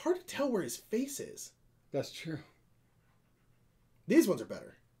convoluted. It's hard to tell where his face is. That's true. These ones are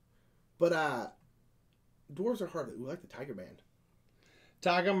better, but dwarves are hard. Ooh, I like the Tiger Man.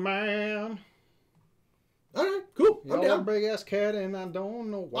 Tiger Man. All right, cool. I'm down. Big ass cat, and I don't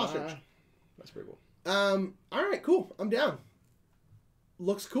know why. Ostrich. That's pretty cool. All right, cool. I'm down.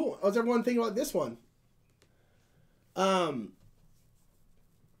 Looks cool. How's everyone thinking about this one?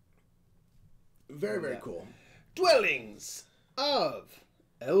 Very cool. Dwellings of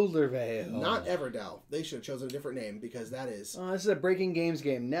Eldervale. Not Everdell. They should have chosen a different name because that is. This is a breaking games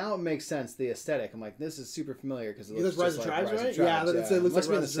game. Now it makes sense. The aesthetic. I'm like, this is super familiar because it looks Rise just of like Tribes, Rise right? of Tribes. Yeah, it looks Must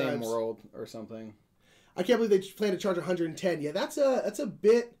like be in the Rise of same Tribes. world or something. I can't believe they plan to charge 110. Yeah, that's a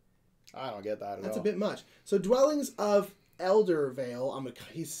bit. I don't get that at all. That's a bit much. So Dwellings of Eldervale. I'm gonna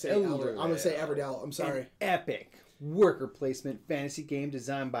say Everdell. I'm sorry. An epic worker placement fantasy game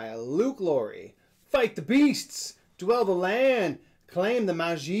designed by Luke Laurie. Fight the beasts, dwell the land, claim the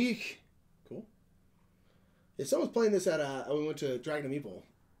magique. Cool. If someone's playing this at we went to Dragon and Meeple.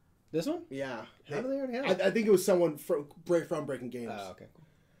 This one? Yeah. How do they already have it? I think it was someone from Breaking Games. Oh, okay,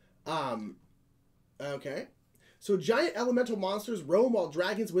 cool. Okay. So giant elemental monsters roam while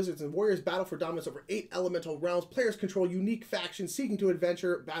dragons, wizards, and warriors battle for dominance over 8 elemental realms. Players control unique factions seeking to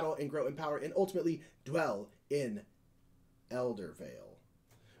adventure, battle, and grow in power, and ultimately dwell in Eldervale.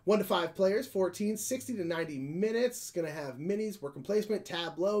 1 to 5 players, 14, 60 to 90 minutes. It's going to have minis, worker placement,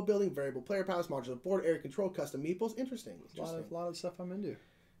 tableau building, variable player powers, modular board, area control, custom meeples. Interesting. A lot of stuff I'm into.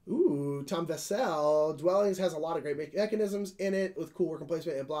 Ooh, Tom Vessel. Dwellings has a lot of great mechanisms in it with cool worker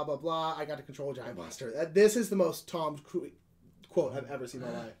placement and blah, blah, blah. I got to control a giant monster. This is the most Tom quote I've ever seen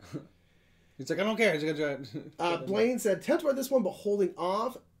in my life. He's like, I don't care. He's gonna Blaine said, tempted by this one, but holding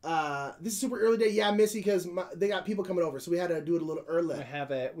off. This is super early day. Yeah, Missy, because they got people coming over, so we had to do it a little early.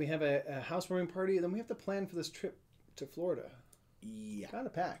 We have a housewarming party, and then we have to plan for this trip to Florida. Yeah. Gotta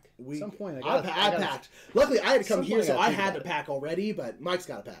pack. At some point, I packed. Luckily, I had to come here, so I had to pack already, but Mike's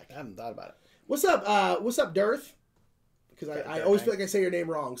got to pack. I haven't thought about it. What's up, Dirth? Because I always feel like I say your name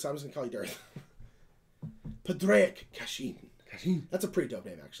wrong, so I'm just going to call you Dirth. Padraic Kashin. That's a pretty dope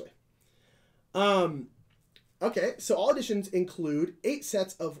name, actually. Okay, so all editions include 8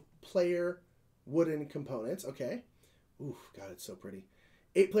 sets of player wooden components. Okay. Ooh, God, it's so pretty.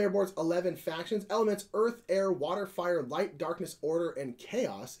 8 player boards, 11 factions, elements, earth, air, water, fire, light, darkness, order, and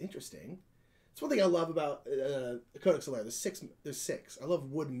chaos. Interesting. That's one thing I love about Codex Alera. There's 6. I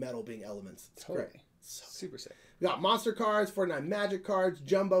love wood and metal being elements. It's totally great. So super sick. We got monster cards, 49 magic cards,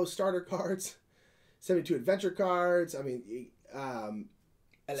 jumbo starter cards, 72 adventure cards. I mean,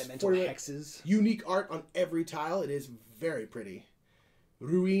 elemental hexes. Unique art on every tile. It is very pretty.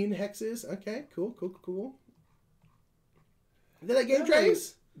 Ruin hexes. Okay, cool. Did that game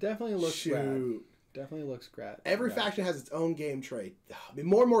trays? Definitely looks rad. Definitely looks great. Every faction has its own game tray. I mean,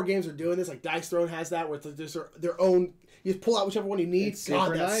 more and more games are doing this. Like Dice Throne has that, where it's like there's their own. You just pull out whichever one you need. It's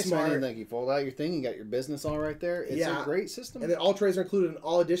super nice, smart. Man. Like you fold out your thing, you got your business all right there. It's a great system. And then all trays are included in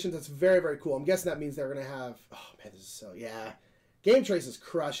all editions. That's very cool. I'm guessing that means they're gonna have. Oh man, this is so Game trays is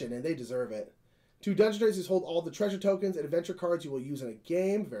crushing, and they deserve it. 2 dungeon trays hold all the treasure tokens and adventure cards you will use in a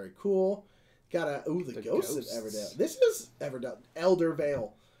game. Very cool. Got the ghosts of Everdell. This is Everdell.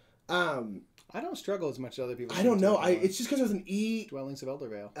 Eldervale. I don't struggle as much as other people. I don't know. It's just because there's an E. Dwellings of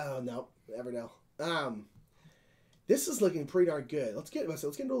Eldervale. Oh no, Everdell. This is looking pretty darn good. Let's get into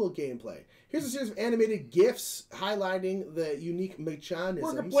a little gameplay. Here's a series of animated GIFs highlighting the unique mechanisms.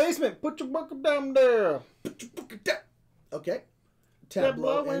 Worker placement. Put your worker down there. Okay.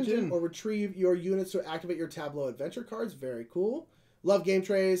 Tableau engine or retrieve your units to activate your Tableau adventure cards. Very cool. Love game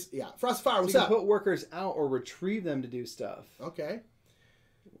trays. Yeah. Frost Fire, what's up? You can put workers out or retrieve them to do stuff. Okay.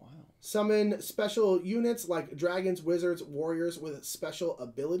 Wow. Summon special units like dragons, wizards, warriors with special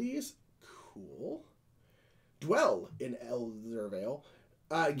abilities. Cool. Dwell in Eldervale.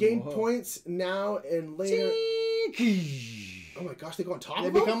 Gain points now and later. Oh my gosh, they go on top of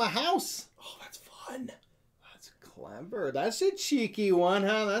them? They become a house. Oh, that's fun. Clever. That's a cheeky one,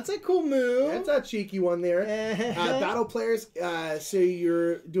 huh? That's a cool move. That's a cheeky one there. Battle players, so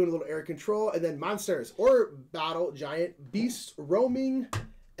you're doing a little area control, and then monsters or battle giant beasts roaming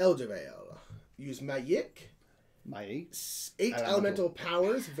Eldervale. Use Magic. 8 elemental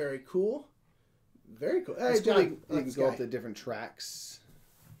powers. Very cool. Very cool. Hey, John, you can go up the different tracks.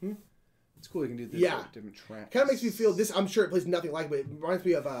 It's cool. You can do the different tracks. Kind of makes me feel this. I'm sure it plays nothing like it, but it reminds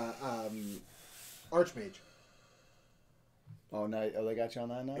me of Archmage. Oh, no, they got you on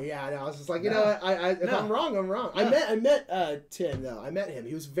that now? Yeah, I was just like, you know what? If I'm wrong, I'm wrong. No. I met Tim, though. I met him.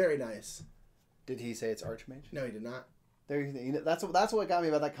 He was very nice. Did he say it's Archmage? No, he did not. That's what got me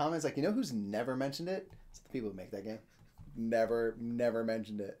about that comment. It's like, you know who's never mentioned it? It's the people who make that game. Never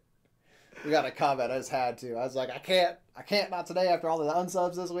mentioned it. We got a comment. I just had to. I was like, I can't not today after all the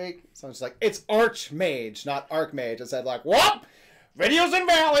unsubs this week. So I'm just like, it's Archmage, not Archmage. I said like, what? Video's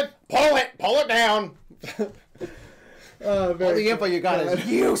invalid. Pull it down. All the info you got is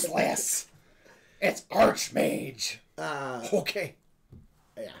useless. It's Archmage. Okay.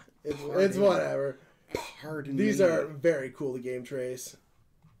 Yeah, it's whatever. Pardon These me. are very cool, the game trays.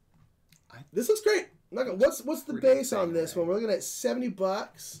 This looks great. What's the base on this one? We're looking at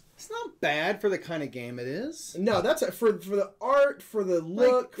 $70. It's not bad for the kind of game it is. No, that's for the art, for the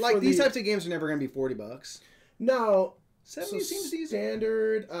look. Like these types of games are never going to be $40. No. 70 seems easy.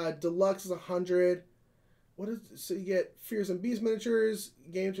 Standard, deluxe is 100. So you get Fears and Beast miniatures,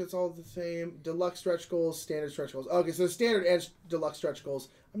 games that's all the same. Deluxe stretch goals, standard stretch goals. Okay, so standard and deluxe stretch goals.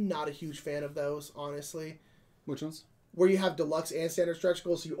 I'm not a huge fan of those, honestly. Which ones? Where you have deluxe and standard stretch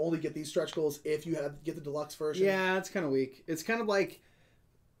goals, so you only get these stretch goals if you get the deluxe version. Yeah, it's kind of weak. It's kind of like,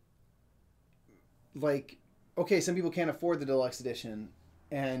 okay, some people can't afford the deluxe edition,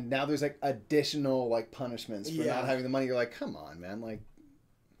 and now there's like additional like punishments for not having the money. You're like, come on, man, like,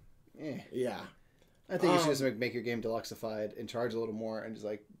 Yeah. I think you should just make your game deluxeified and charge a little more and just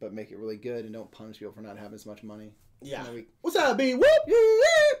but make it really good and don't punish people for not having as much money. Yeah. What's up, B? Whoop!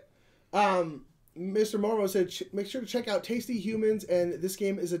 Mr. Mormo said, make sure to check out Tasty Humans, and this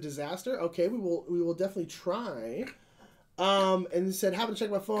game is a disaster. Okay, we will definitely try. And he said, haven't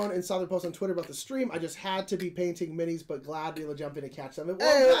checked my phone and saw their post on Twitter about the stream. I just had to be painting minis, but glad to be able to jump in and catch them. Well,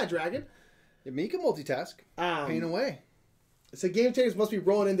 glad, Dragon. Yeah, me can multitask. Paint away. So game changers must be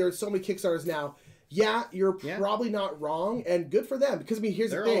rolling in. There's so many Kickstarters now. Yeah, you're probably not wrong, and good for them. Because, I mean,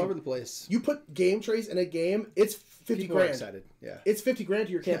 here's the thing. They're all over the place. You put game trays in a game, it's 50 People grand. are excited, yeah. It's 50 grand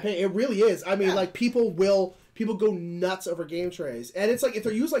to your campaign. Yeah. It really is. I mean, like, people go nuts over game trays. And it's like, if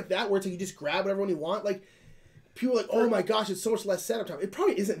they're used like that, where it's like you just grab whatever one you want, like, people are like, oh my gosh, it's so much less setup time. It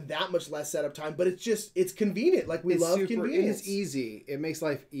probably isn't that much less setup time, but it's convenient. Like, we love convenience. It's easy. It makes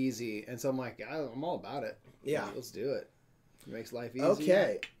life easy. And so I'm like, I'm all about it. Yeah. Let's do it. It makes life easy.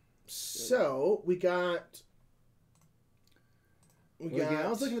 Okay. So, we got... I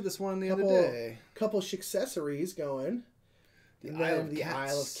was looking at this one the other day. Couple accessories going. The Isle of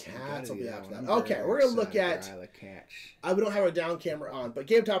Cats will be after that. Okay, we're going to look at... Isle of Cats. We don't have our down camera on, but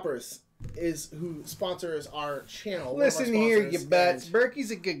Game Toppers is who sponsors our channel. Listen here, you butts.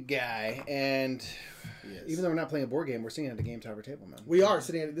 Berkey's a good guy, and even though we're not playing a board game, we're sitting at the Game Topper table, man. We are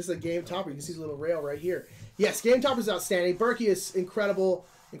sitting at... This is a Game Topper. You can see the little rail right here. Yes, Game Topper is outstanding. Berkey is incredible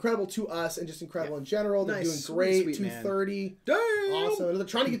to us and just incredible in general. They're doing great. Sweet 230. Damn. Awesome. They're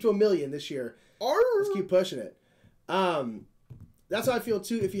trying to get to 1 million this year. Let's keep pushing it. That's how I feel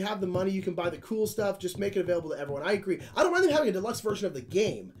too. If you have the money, you can buy the cool stuff. Just make it available to everyone. I agree. I don't mind them having a deluxe version of the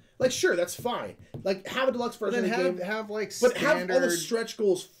game. Like, sure, that's fine. Like, have a deluxe version of the game. Have like but standard... have all the stretch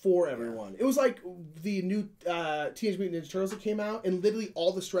goals for everyone. It was like the new Teenage Mutant Ninja Turtles that came out, and literally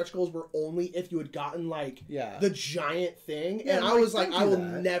all the stretch goals were only if you had gotten like the giant thing. Yeah, and I was like, I will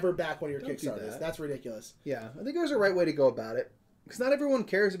never back one of your Kickstarters. That's ridiculous. Yeah, I think there's a right way to go about it, because not everyone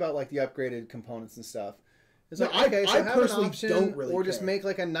cares about like the upgraded components and stuff. It's like, okay, so I have personally an option, don't really or just care. Make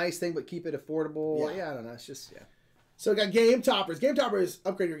like a nice thing but keep it affordable. Yeah, I don't know. It's just So we got Game Toppers. Game Toppers,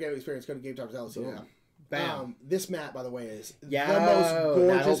 upgrade your gaming experience. Go to GameToppers.com. Yeah. Bam. This mat, by the way, is the most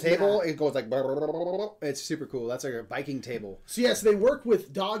gorgeous table. Mat. It goes like... It's super cool. That's like a Viking table. So yes, they work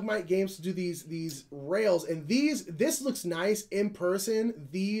with Dogmite Games to do these rails, and this looks nice in person.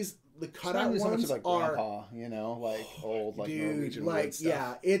 The cutout ones so much of like grandpa, like old like Norwegian wood stuff.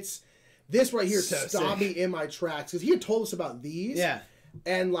 Yeah, it's this right here stopped me in my tracks because he had told us about these. Yeah.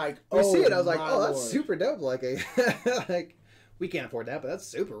 And like, we see it. I was like, oh, that's super dope. Like like, we can't afford that, but that's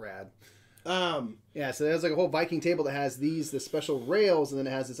super rad. Yeah, so there's like a whole Viking table that has the special rails, and then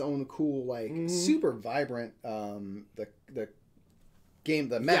it has its own cool like super vibrant the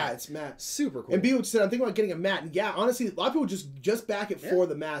mat. Yeah, it's mat. Super cool. And people said, I'm thinking about getting a mat. And yeah, honestly, a lot of people just back it for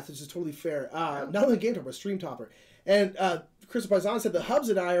the mats, which is totally fair. Not only Game Topper, but Stream Topper. And Crystal Paisan said the Hubs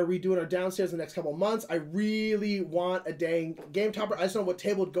and I are redoing our downstairs in the next couple of months. I really want a dang Game Topper. I just don't know what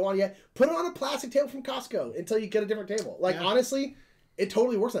table would go on yet. Put it on a plastic table from Costco until you get a different table. Like, honestly, it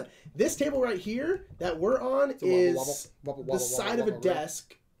totally works on it. This table right here that we're on is the side of a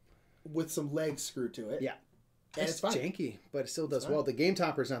desk with some legs screwed to it. Yeah. And it's janky, but it still does well. The Game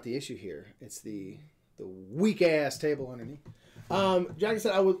Topper is not the issue here. It's the weak-ass table underneath. Jackie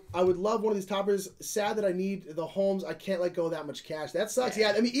said, I would love one of these toppers. Sad that I need the homes. I can't let go of that much cash. That sucks.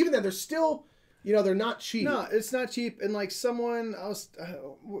 Yeah, I mean, even then, they're still, they're not cheap. No, it's not cheap. And like someone, I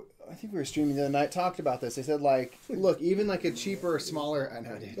think we were streaming the other night, talked about this. They said like, look, even like a cheaper, smaller, I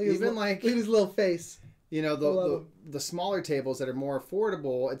know, dude. Even like, look at his little face. The smaller tables that are more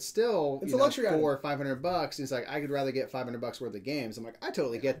affordable, it's still a luxury item. $400 or $500. It's like, I could rather get $500 worth of games. I'm like, I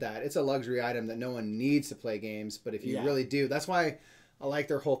totally get that. It's a luxury item that no one needs to play games, but if you really do, that's why I like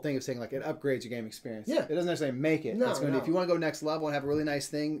their whole thing of saying like it upgrades your game experience. Yeah, it doesn't necessarily make it. No, it's going to, if you want to go next level and have a really nice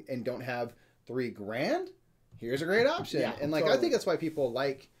thing and don't have $3,000, here's a great option. Yeah, and like totally. I think that's why people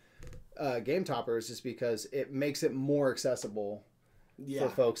like Game Toppers, is because it makes it more accessible for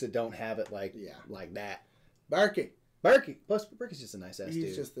folks that don't have it like that. Berkey. Plus Berkey's just a nice ass dude.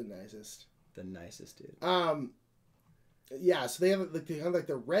 He's just the nicest. The nicest dude. Yeah, so they have like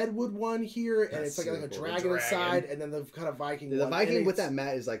the redwood one here, and it's like a cool. dragon inside, and then the kind of Viking one. The Viking with that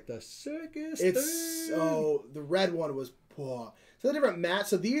mat is like the sickest thing. So the red one was poor. So the different mats.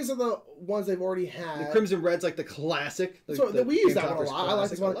 So these are the ones they've already had. The Crimson Red's like the classic. So we use that one a lot. I like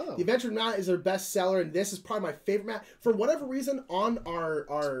this one. Oh. The Adventure mat is their best seller, and this is probably my favorite mat. For whatever reason, on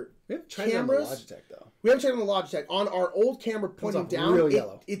our cameras, Logitech, though. we haven't checked on the Logitech. On our old camera pointing down, real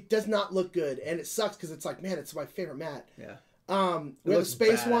yellow. It does not look good, and it sucks because it's like, man, it's my favorite mat. Yeah. We have the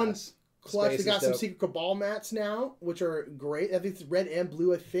space one. Clutch. Space They got some dope. Secret Cabal mats now, which are great. I think it's red and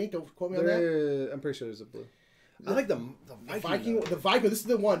blue. I think. Don't quote me on that. I'm pretty sure there's a blue. I like the Viking. The Viking. This is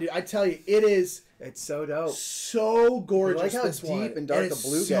the one, dude. I tell you, it is. It's so dope. So gorgeous. I like how this deep one. and dark And the it's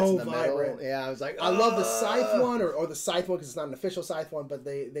blue gets so in the vibrant. middle. Yeah, I was like, I love the Scythe one, or the Scythe one, because it's not an official Scythe one, but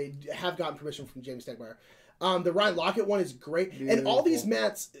they have gotten permission from James Stegmeyer. The Ryan Lockett one is great. Beautiful. And all these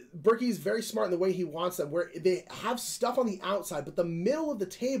mats, Berkey's very smart in the way he wants them, where they have stuff on the outside, but the middle of the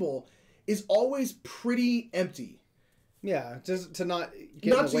table is always pretty empty. Yeah, just to not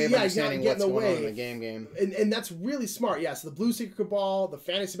get in the way of understanding what's going on in the game. And that's really smart. Yeah, so the Blue Secret Cabal, the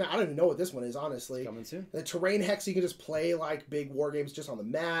Fantasy Mat, I don't even know what this one is, honestly. Coming soon. The Terrain Hex, you can just play like big war games just on the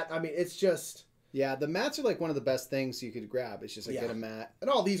mat. I mean, it's just... Yeah, the mats are like one of the best things you could grab. It's just like get a mat. And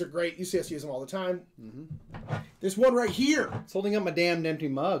all these are great. You see us use them all the time. Mm-hmm. There's one right here. It's holding up my damn empty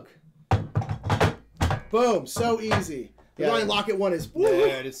mug. Boom. So easy. The Ryan Lockett one is...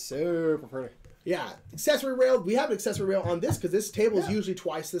 Dude, it's super pretty. Yeah. Accessory rail. We have an accessory rail on this because this table is usually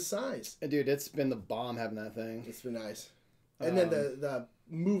twice this size. And dude, it's been the bomb having that thing. It's been nice. And then the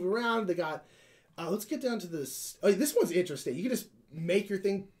move around, they got... let's get down to this. Oh, this one's interesting. You can just make your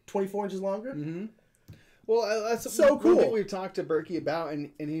thing 24 inches longer. Mm-hmm. Well, that's so cool. One thing we've talked to Berkey about,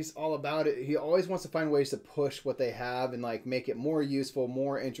 and he's all about it. He always wants to find ways to push what they have and like make it more useful,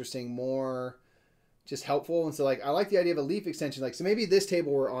 more interesting, more just helpful. And so like I like the idea of a leaf extension. Like so maybe this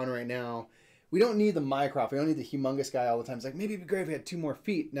table we're on right now, we don't need the Mycroft. We don't need the humongous guy all the time. It's like maybe it'd be great if we had 2 more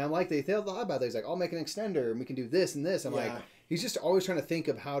feet. Now like they thought about that. He's like, I'll make an extender and we can do this and this. I'm like, he's just always trying to think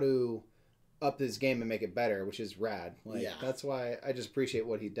of how to up this game and make it better, which is rad. Like that's why I just appreciate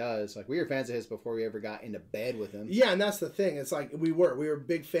what he does. Like we were fans of his before we ever got into bed with him. Yeah, and that's the thing. It's like we were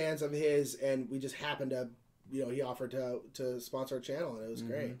big fans of his, and we just happened to, he offered to sponsor our channel, and it was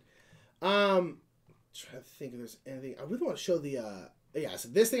great. Trying to think if there's anything I really want to show the. So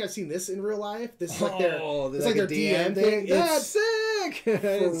this thing I've seen this in real life. This is like their DM thing. That's sick. I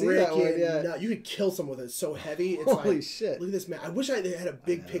didn't see that one yet. No, you could kill someone with it. It's so heavy. It's Holy like, shit! Look at this, man. I wish I had a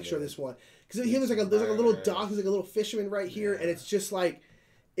big picture of this one because there's like a little dock. There's like a little fisherman right here, and it's just like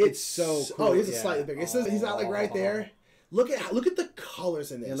it's so cool. Oh, he's a slightly bigger. He's not like right there. Look at the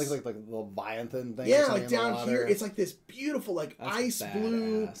colors in this. It looks like a little Vianthan thing. Yeah, like down here, it's like this beautiful like ice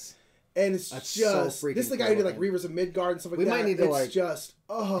blue. And it's just this is the guy who did like Reavers of Midgard and stuff like that. We might need to it's just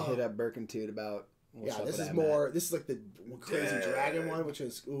hit up Berkentute about. This is more. This is like the crazy dragon one, which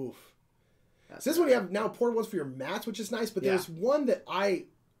is oof. So this one you have now portable ones for your mats, which is nice. But there's one that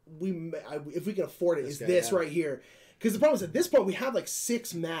if we can afford it, is this right here. Because the problem is at this point we have like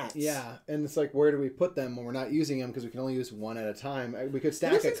 6 mats. Yeah, and it's like where do we put them when we're not using them because we can only use one at a time. We could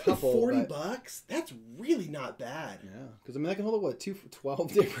stack a couple. $40. That's really not bad. Yeah, because I mean I can hold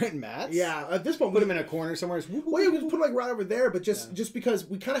 12 different mats. Yeah, at this point put them in a corner somewhere. Well, yeah, we just put them like right over there, but just because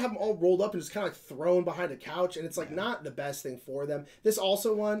we kind of have them all rolled up and just kind of like thrown behind a couch, and it's like not the best thing for them. This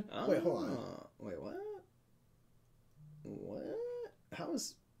also one. Wait, hold on. Wait, what? What? How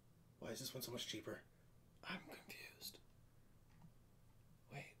is? Why is this one so much cheaper? I'm confused.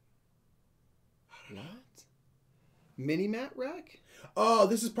 Wait. What? Mini mat rack? Oh,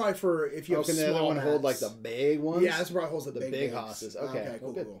 this is probably for if you have can small the other one mats. hold like the big ones? Yeah, this probably holds the big hosses. Okay,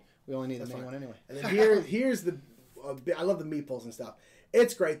 cool. We only need the mini one anyway. And then here's the. I love the meeples and stuff.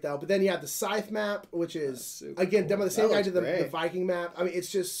 It's great though. But then you have the Scythe map, which is again done by the same guy did the Viking map. I mean,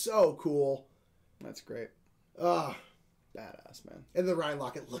 it's just so cool. That's great. Badass, man. And the Ryan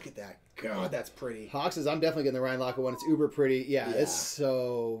Lockett, look at that. God, that's pretty. Hawks I'm definitely getting the Ryan Lockett one. It's uber pretty. Yeah, it's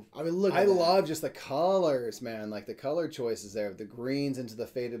so... I mean, look at I love just the colors, man. Like, the color choices there. The greens into the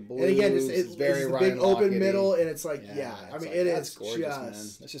faded blues. And again, it's very the Ryan big open Lockett-y. middle, and it's like, I mean, it is gorgeous, just... man.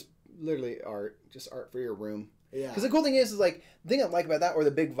 That's just literally art. Just art for your room. Yeah. Because the cool thing is like, the thing I like about that, or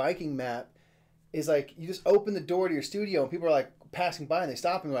the big Viking map, is like, you just open the door to your studio, and people are like passing by, and they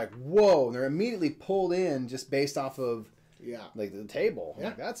stop, and they're like, whoa, and they're immediately pulled in just based off of Yeah. Like the table. Yeah.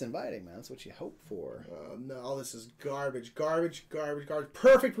 Like, that's inviting, man. That's what you hope for. No, all this is garbage. Garbage.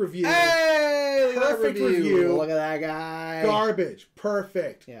 Perfect review. Hey! Perfect review. Look at that guy. Garbage.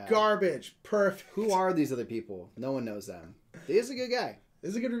 Perfect. Yeah. Garbage. Perfect. Who are these other people? No one knows them. He's a good guy.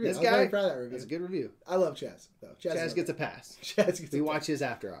 This is a good review. This I was guy, very proud of that review. That's a good review. I love Chaz. No, Chaz gets a pass. Chaz gets we watch his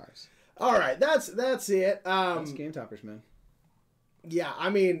after hours. All right, that's it. That's Game Toppers, man. Yeah, I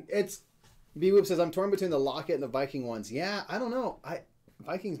mean, it's... B-Whoop says, I'm torn between the Locket and the Viking ones. Yeah, I don't know.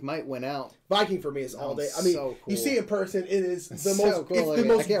 Vikings might win out. Viking for me is all day. I mean, so cool. You see it in person, it is the It's most so cool. It's the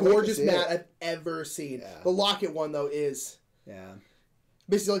most gorgeous mat it. I've ever seen. Yeah. The Locket one, though, is... Yeah.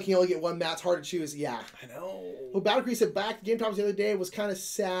 Basically, you only get one mat. It's hard to choose. Yeah. I know. Well, Battle Creek said back Game Toppers the other day was kind of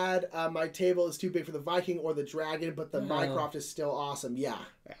sad. My table is too big for the Viking or the Dragon, but the Minecraft is still awesome. Yeah.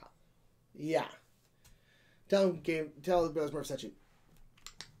 Yeah. Yeah. Tell the Brothers Murph sent you.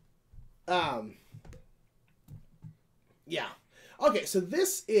 Yeah. Okay, so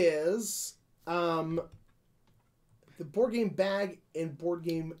this is the board game bag and board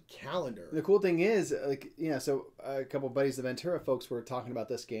game calendar. The cool thing is, like, you know, so a couple of buddies, the Ventura folks, were talking about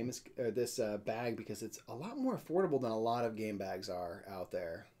this game, this bag, because it's a lot more affordable than a lot of game bags are out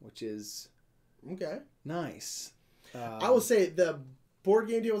there, which is okay. Nice. I will say the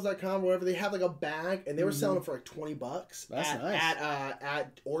BoardGameDeals.com, wherever, they have like a bag, and they were selling them for like $20. That's nice.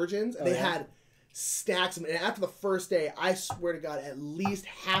 At Origins, and they had stacks of them. And after the first day, I swear to God, at least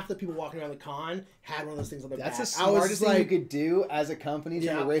half the people walking around the con had one of those things on their back. That's the smartest thing you could do as a company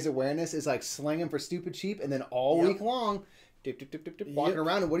to raise awareness, is like sling them for stupid cheap, and then all week long, walking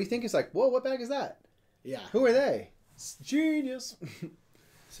around. And what do you think? It's like, whoa, what bag is that? Yeah. Who are they? It's genius.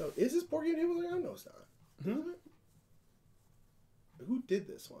 So is this Board Game Tables.com? No, it's not. Hmm? Who did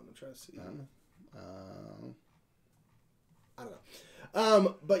this one? I'm trying to see. I don't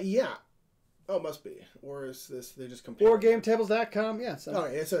know. But yeah. Oh, it must be. Or is this, they just comparing? BoardGameTables.com, yeah. So.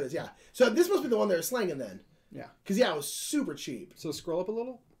 Oh, yeah, so it is, yeah. So this must be the one they're slanging then. Yeah. Because, yeah, it was super cheap. So scroll up a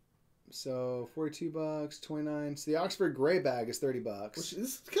little. So $42, 29. So the Oxford Gray bag is $30. Which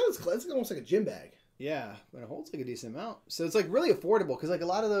is kind of, it's almost like a gym bag. Yeah, but it holds like a decent amount. So it's like really affordable, because like a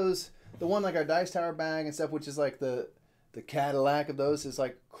lot of those, the one like our Dice Tower bag and stuff, which is like the Cadillac of those, is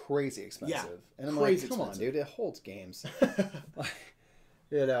like crazy expensive. Yeah, and I'm crazy like, come expensive. on, dude, it holds games. Like,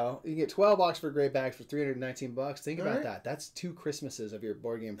 you know, you can get 12 Oxford Gray bags for $319. Think about that. That's 2 Christmases of your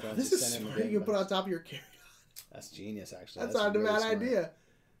board game friends. This is smart. You can put on top of your carry-on. That's genius, actually. That's not a bad idea.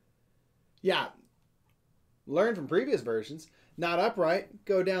 Yeah. Learn from previous versions. Not upright.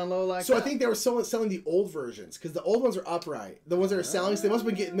 Go down low like so that. I think they were selling the old versions, because the old ones are upright. The ones that are selling, so they must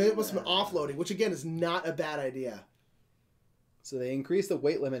have been offloading, which again is not a bad idea. So they increase the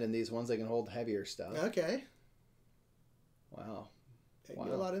weight limit in these ones. They can hold heavier stuff. Okay. Wow. You can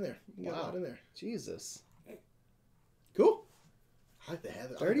get a lot in there. You can get a lot in there. Jesus. Cool. I like the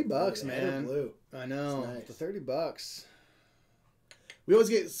heather. $30, man. Heather blue. I know. Nice. The $30. We always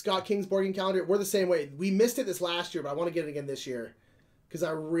get Scott King's board game calendar. We're the same way. We missed it this last year, but I want to get it again this year, because I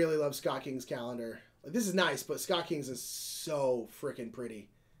really love Scott King's calendar. Like, this is nice, but Scott King's is so freaking pretty.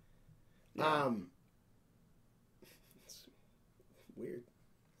 Yeah. It's weird.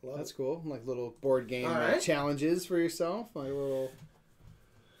 Love That's it. cool. Like little board game challenges for yourself. Like a little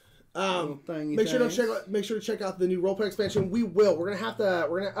thingy make sure to check out the new roleplay expansion. We will. We're gonna have to.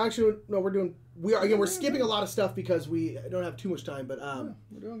 We're gonna actually no. We're skipping a lot of stuff because we don't have too much time. But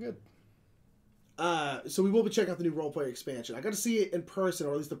we're doing good. So we will be checking out the new roleplay expansion. I got to see it in person,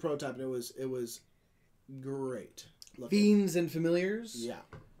 or at least the prototype, and it was great. Fiends and Familiars. Yeah.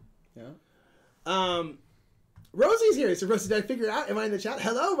 Yeah. Rosie's here. So Rosie, did I figure it out? Am I in the chat?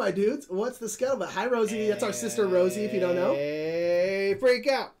 Hello, my dudes. What's the scuttlebutt? Hi, Rosie. That's our sister, Rosie, if you don't know. Hey, freak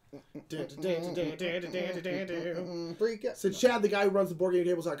out. Freak out. So Chad, the guy who runs the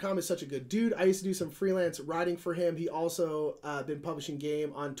BoardGameTables.com, is such a good dude. I used to do some freelance writing for him. He also been publishing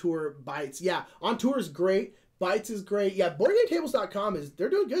game on tour. Bites. Yeah, on tour is great. Bites is great. Yeah, BoardGameTables.com they're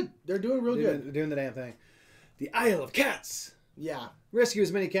doing good. They're doing real good. They're doing the damn thing. The Isle of Cats. Yeah. Rescue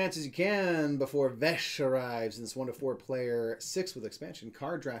as many cats as you can before Vesh arrives in this 1 to 4 player 6 with expansion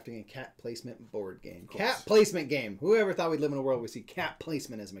card drafting and cat placement board game. Cat placement game. Whoever thought we'd live in a world where we see cat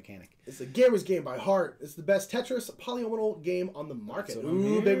placement as a mechanic? It's the gamer's game by heart. It's the best Tetris polyomino game on the market.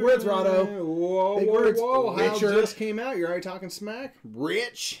 Ooh, big words, Rado. Whoa, big whoa, words. whoa. How Richard. just came out. You're already talking smack?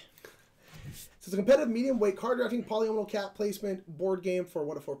 Rich. So it's a competitive medium-weight card drafting polyomino cat placement board game for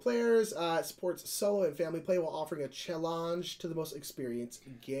 1 to 4 players. It supports solo and family play while offering a challenge to the most experienced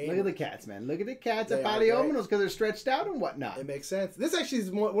game. Look at the cats, man. Look at the cats at They are polyominoes because they're stretched out and whatnot. It makes sense. This actually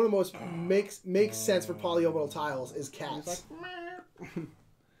is one of the most makes sense for polyomino tiles is cats.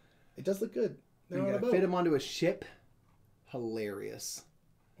 It does look good. You gotta fit them onto a ship. Hilarious.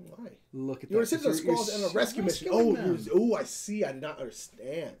 Why? Look at that. You want to send the squalls on a rescue mission. Oh, I see. I did not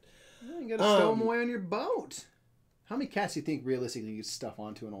understand. You got to stow them away on your boat. How many cats do you think realistically you could stuff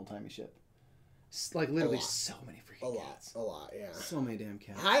onto an old-timey ship? Like literally so many freaking cats. A lot, yeah. So many damn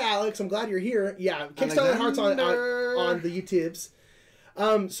cats. Hi, Alex. I'm glad you're here. Yeah, Kickstarter Let Heart's on the YouTubes.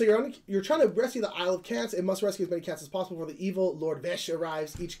 So you're trying to rescue the Isle of Cats and must rescue as many cats as possible before the evil Lord Vesh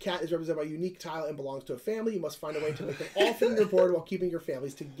arrives. Each cat is represented by a unique tile and belongs to a family. You must find a way to make them all fit in your board while keeping your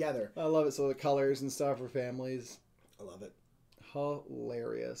families together. I love it. So the colors and stuff for families. I love it.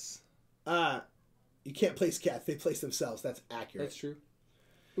 Hilarious. You can't place cats. They place themselves. That's accurate. That's true.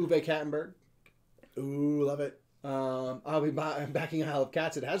 Uwe Kattenberg. Ooh, love it. I'll be backing Isle of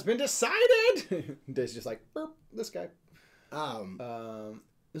Cats. It has been decided. Dave's just like, burp, this guy.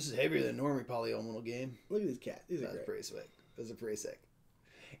 This is heavier than normally polyomino game. Look at these cats. These are That's great. pretty sick. Those are pretty sick.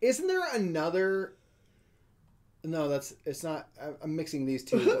 Isn't there another? No, it's not. I'm mixing these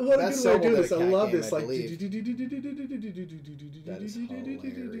two. What a good way to do this. I love this. Like, that is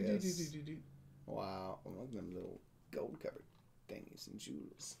hilarious. Wow, I love them little gold covered thingies and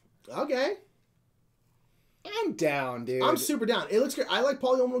jewels. Okay. I'm down, dude. I'm super down. It looks great. I like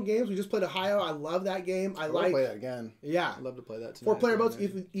polyomino games. We just played Ohio. I love that game. I like play that again. Yeah. I'd love to play that too. 4-player boats,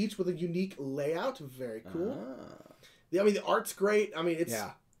 each with a unique layout. Very cool. I mean, the art's great. I mean, it's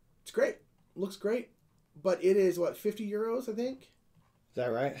great. Looks great. But it is, what, 50 euros, I think? Is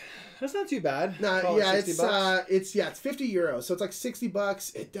that right? That's not too bad. No, yeah, it's 50 euros. So it's like 60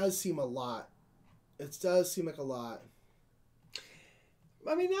 bucks. It does seem a lot. It does seem like a lot.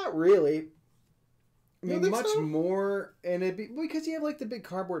 I mean, not really. I mean, much so? more, and it'd be because you have like the big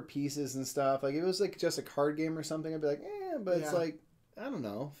cardboard pieces and stuff. Like, if it was like just a card game or something, I'd be like, but it's like, I don't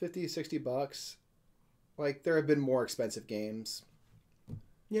know, 50, 60 bucks. Like, there have been more expensive games.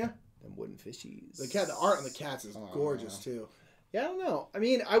 Yeah. Than wooden fishies. The art on the cats is gorgeous too. Yeah, I don't know. I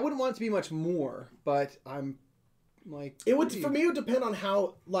mean, I wouldn't want it to be much more, but I'm like, for me, it would depend on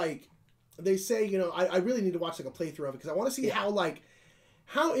how, like, they say, you know, I really need to watch like a playthrough of it because I want to see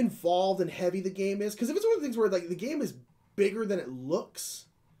how involved and heavy the game is. Because if it's one of the things where like the game is bigger than it looks,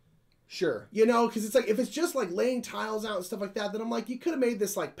 sure, you know, because it's like if it's just like laying tiles out and stuff like that, then I'm like, you could have made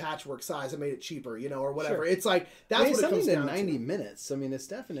this like patchwork size and made it cheaper, you know, or whatever. Sure. It's like that's what it comes down to. 90 minutes. I mean, it's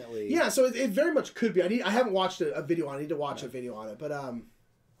definitely so it very much could be. I haven't watched a video on it. I need to watch a video on it, but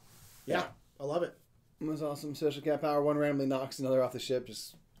yeah, I love it. It was awesome. Special cat power. One randomly knocks another off the ship.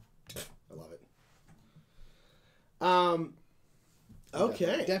 Just I love it.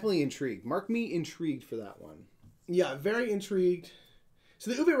 Okay. Definitely intrigued. Mark me intrigued for that one. Yeah, very intrigued.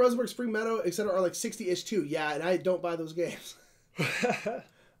 So the Uwe Rosenberg, Spring Meadow, etc. are like 60-ish too. Yeah, and I don't buy those games.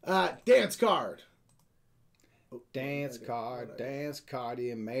 Dance card. Dance card.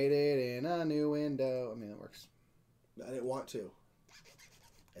 You made it in a new window. I mean, it works. I didn't want to.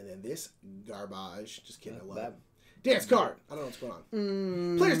 And then this garbage. Just kidding. I love it. Dance card. I don't know what's going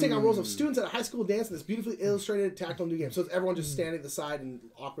on. Players take on roles of students at a high school dance in this beautifully illustrated tactile new game. So it's everyone just standing at the side and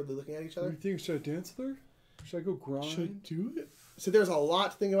awkwardly looking at each other. You think should I dance there? Should I go grind? Should I do it? So there's a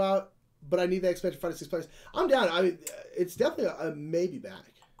lot to think about, but I need that expansion for 5 to 6 players. I'm down. I mean, it's definitely a maybe back.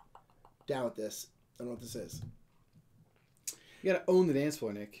 Down with this. I don't know what this is. You gotta own the dance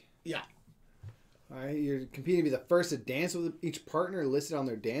floor, Nick. Yeah. All right, you're competing to be the first to dance with each partner listed on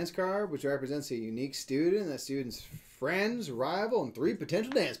their dance card, which represents a unique student, that student's friends, rival, and 3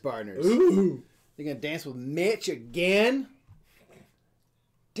 potential dance partners. Ooh. You're going to dance with Mitch again?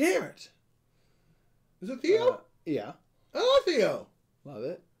 Damn it. Is it Theo? Yeah. I love Theo. Love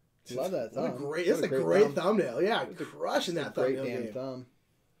it. Love that thumb. It's a great thumbnail. Yeah, crushing that thumbnail great damn game. Thumb.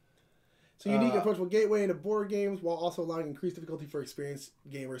 So unique approachable gateway into board games while also allowing increased difficulty for experienced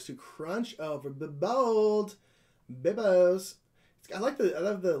gamers to crunch over bold bibbos. I love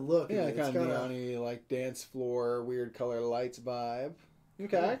the look. Yeah, kind of neon-y, like dance floor, weird color lights vibe.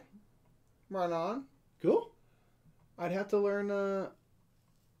 Okay. Run on. Cool. I'd have to learn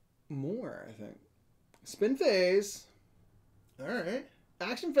more, I think. Spin phase. All right.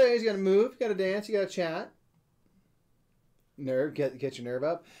 Action phase. You got to move. You got to dance. You got to chat. Nerve, get your nerve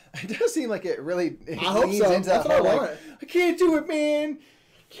up. It does seem like it really. I hope so. That's what I want. Like, I can't do it, man.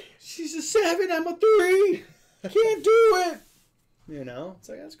 She's a 7. I'm a 3. I can't do it. You know, it's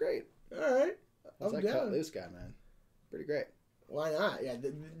like that's great. All right, I'm like cut loose guy, man. Pretty great. Why not? Yeah,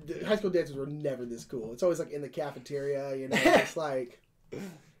 the high school dances were never this cool. It's always like in the cafeteria, you know. It's like,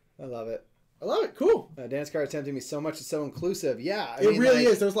 I love it. I love it. Cool. Dance card is tempting me so much. It's so inclusive. Yeah, it really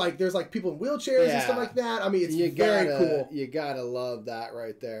is. There's like people in wheelchairs and stuff like that. I mean, it's very cool. You gotta love that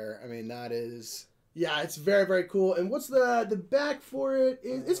right there. I mean, that is. Yeah, it's very, very cool. And what's the back for it?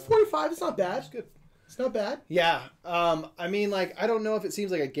 It's 45. It's not bad. It's good. It's not bad. Yeah. I mean, like, I don't know if it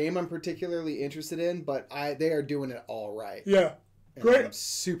seems like a game I'm particularly interested in, but they are doing it all right. Yeah. And Great. I'm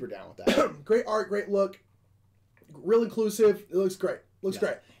super down with that. Great art, great look. Real inclusive. It looks great. Looks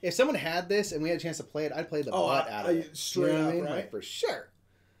great. If someone had this and we had a chance to play it, I'd play the butt out of it. Straight up, right? Like, for sure.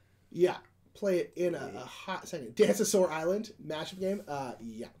 Yeah. Play it in a hot second. Dinosaur Island mashup game.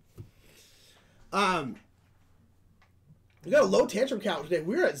 Yeah. We got a low tantrum count today.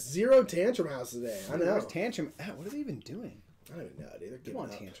 We're at 0 tantrum house today. I know. Where's Tantrum at? What are they even doing? I don't even know, dude. Come on,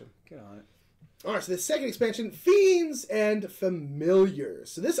 Tantrum. Get on it. All right, so the second expansion, Fiends and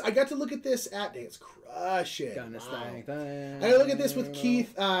Familiars. So this, I got to look at this at, dang, it's crushing. Wow. I got to look at this with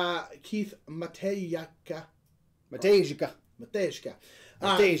Keith Matejka.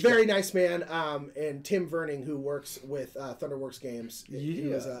 Very nice man. And Tim Verning, who works with Thunderworks Games. He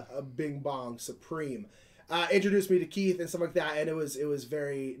was a Bing Bong Supreme. Introduced me to Keith and stuff like that, and it was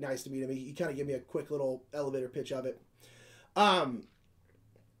very nice to meet him. He kind of gave me a quick little elevator pitch of it.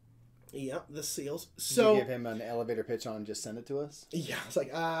 Yep, the seals. So did you give him an elevator pitch on just send it to us? Yeah, I was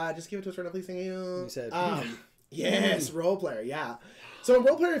like, just give it to us right now, please. Thank you. He said, yes, role player, yeah. So in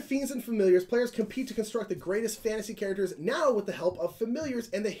role player Fiends and Familiars, players compete to construct the greatest fantasy characters, now with the help of Familiars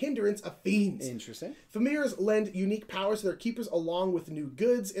and the hindrance of Fiends. Interesting. Familiars lend unique powers to their keepers along with new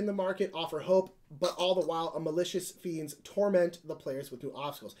goods in the market, offer hope, but all the while, a malicious Fiends torment the players with new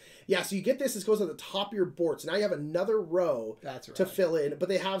obstacles. Yeah, so you get this goes at the top of your board. So now you have another row to fill in, but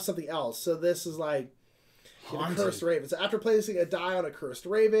they have something else. So this is like a Cursed Raven. So after placing a die on a Cursed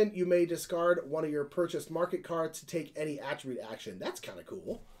Raven, you may discard one of your purchased market cards to take any attribute action. That's kind of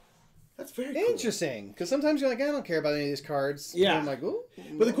cool. That's very cool. Interesting. Because sometimes you're like, I don't care about any of these cards. Yeah. And I'm like, ooh.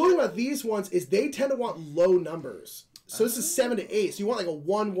 But the cool thing about these ones is they tend to want low numbers. So this is 7 to 8. So you want like a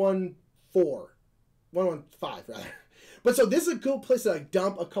 1-1-4. 1-1-5, rather. But so this is a cool place to like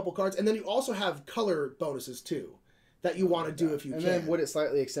dump a couple cards. And then you also have color bonuses, too, that you want to do if you can. And then would it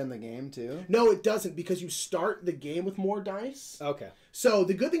slightly extend the game, too? No, it doesn't, because you start the game with more dice. Okay. So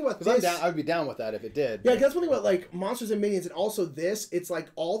the good thing about this... I would be down with that if it did. Yeah, that's one thing about like Monsters and Minions, and also this, it's like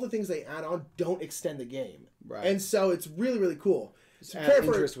all the things they add on don't extend the game. Right. And so it's really, really cool. Just add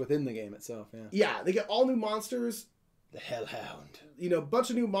interest within the game itself, yeah. Yeah, they get all new monsters. The Hellhound. You know, a bunch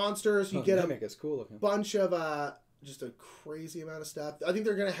of new monsters. You get a cool bunch of... just a crazy amount of stuff. I think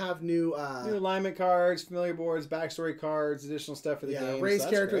they're going to have new alignment cards, familiar boards, backstory cards, additional stuff for the game. Race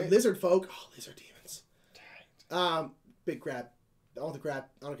character, lizard folk. Oh, lizard demons. Big crab. I want the crab.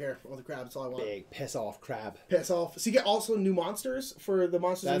 I don't care. I want the crab. That's all I want. Big piss off crab. Piss off. So you get also new monsters for the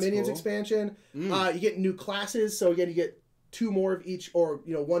Monsters and Minions expansion. You get new classes. So again, you get 2 more of each, or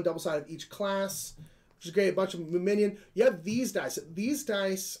 1 double side of each class, which is great. A bunch of minion. You have these dice. These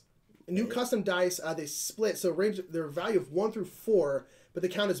dice. New custom dice, they split, so range their value of 1 through 4, but they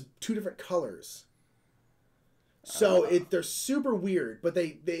count as 2 different colors. So they're super weird, but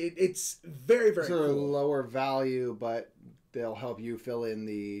it's very, very cool. cool. Lower value, but they'll help you fill in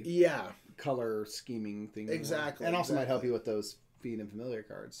the color scheming thing. Exactly. And also might help you with those Fiend and Familiar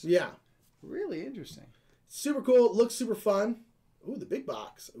cards. Yeah. Really interesting. Super cool. Looks super fun. Ooh, the big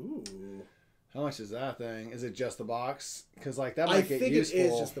box. Ooh. How much is that thing? Is it just the box? Because like that might get useful. I think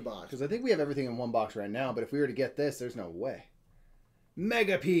it is just the box. Because I think we have everything in one box right now. But if we were to get this, there's no way.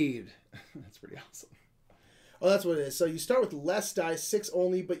 Megapede. That's pretty awesome. Oh, that's what it is. So you start with less dice, 6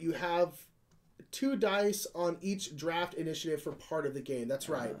 only, but you have 2 dice on each draft initiative for part of the game. That's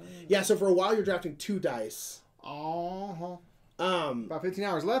right. Yeah. So for a while you're drafting 2 dice. About 15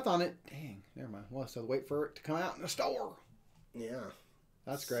 hours left on it. Dang. Never mind. We'll have to wait for it to come out in the store. Yeah.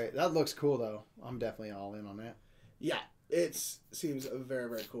 That's great. That looks cool, though. I'm definitely all in on that. Yeah, it seems very,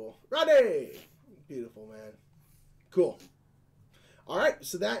 very cool. Ready! Beautiful, man. Cool. All right,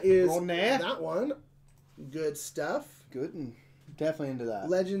 so that is that one. Good stuff. Good, and definitely into that.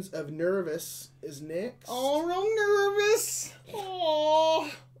 Legends of Nervous is next. Oh, real nervous.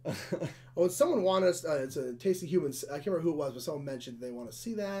 Oh. Oh, and someone wanted us. It's a Tasty Humans. I can't remember who it was, but someone mentioned they want to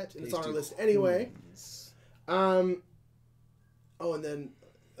see that, and it's on our list anyway. Oh, and then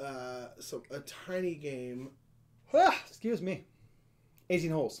so a tiny game. Excuse me. 18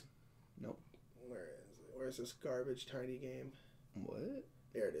 holes. Nope. Where's this garbage tiny game? What?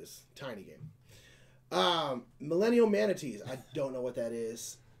 There it is. Tiny game. Millennial Manatees. I don't know what that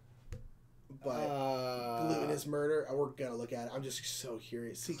is. But Glutinous Murder. We're going to look at it. I'm just so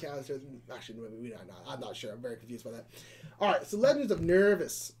curious. Sea cows. Actually, maybe not. I'm not sure. I'm very confused by that. All right. So Legends of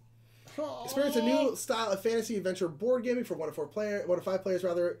Nervous. Experience a new style of fantasy adventure board gaming for 1 to 5 players,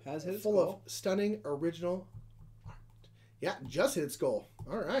 rather, full of stunning original art. Yeah, just hit its goal.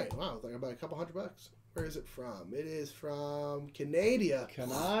 All right, wow, it's like about a couple $100. Where is it from? It is from Canada.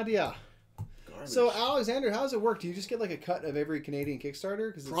 Canada. Garbage. So, Alexander, how does it work? Do you just get like a cut of every Canadian Kickstarter?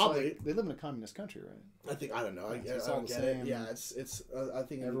 Because Probably. like, they live in a communist country, right? I don't know. It's I all don't the get same. it. Yeah, it's. I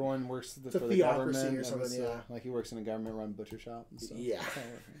think Everyone works it's for a the theocracy government or something. Yeah. like he works in a government-run butcher shop and stuff. Yeah.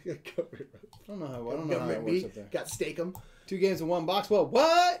 I don't know how it works up there. Got steak 'em. 2 games in 1 box. Well,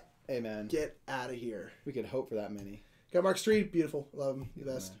 what? Hey, man. Get out of here. We could hope for that many. Got Mark Street. Beautiful. Love him. The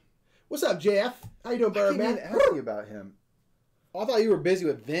best. What's up, JF? How you doing, Bird, man? I ask you about him. Oh, I thought you were busy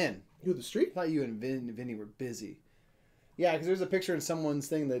with Vin. You the Street? I thought you and Vinny were busy. Yeah, because there's a picture in someone's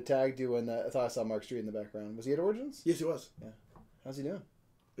thing that tagged you, and I thought I saw Mark Street in the background. Was he at Origins? Yes, he was. Yeah. How's he doing?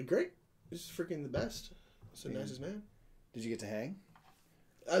 Great. He's freaking the best. So nicest man. Did you get to hang?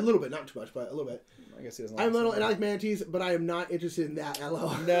 A little bit, not too much, but a little bit. I guess he doesn't. I'm little and I like manatees, but I am not interested in that.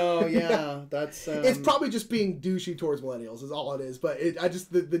 LO. No, yeah, that's. It's probably just being douchey towards millennials, is all it is. But I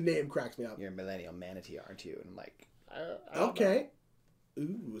just the name cracks me up. You're a millennial manatee, aren't you? And I'm like, okay.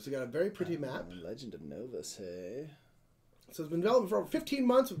 Ooh, so we got a very pretty map. Legend of Novus, hey. So it's been developed for over 15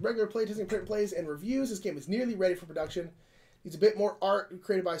 months with regular playtesting, print plays, and reviews. This game is nearly ready for production. Needs a bit more art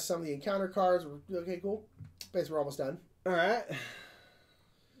created by some of the encounter cards. Okay, cool. Basically, we're almost done. All right.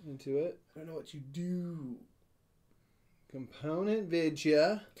 Into it. I don't know what you do. Component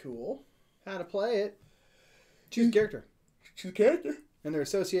vidya. Cool. How to play it. Choose character. Choose character. And their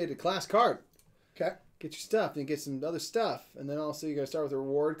associated class card. Okay. Get your stuff, and get some other stuff. And then also you got to start with a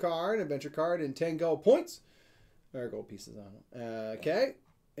reward card, an adventure card, and 10 gold points. Or gold pieces on it. Okay.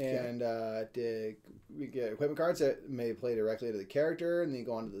 And we get equipment cards that may play directly to the character, and then you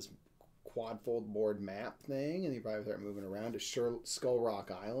go onto this quad-fold board map thing, and you probably start moving around to Skull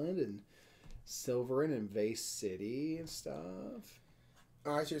Rock Island and Silverin and Vase City and stuff.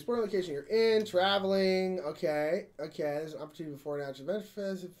 All right, so your sporting location you're in, traveling. Okay. There's an opportunity before an actual event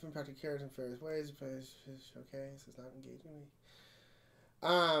phase, impacting characters in various ways. Okay, so it's not engaging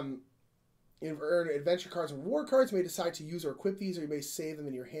me. You earn adventure cards and reward cards. You may decide to use or equip these, or you may save them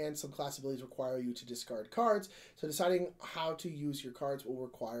in your hand. Some class abilities require you to discard cards, so deciding how to use your cards will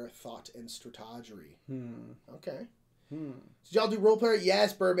require thought and strategy. Okay. Did y'all do role player?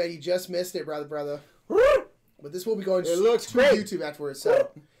 Yes, Birdman. You just missed it, brother. But this will be going to YouTube afterwards,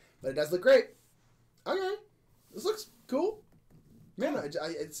 so. But it does look great. Okay. This looks cool. Man,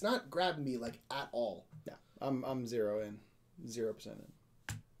 it's not grabbing me, like, at all. Yeah, I'm 0 in. 0%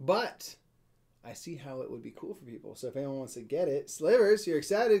 in. But I see how it would be cool for people. So if anyone wants to get it, Slivers, you're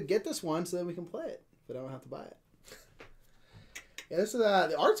excited, get this one so that we can play it. But I don't have to buy it. Yeah, this is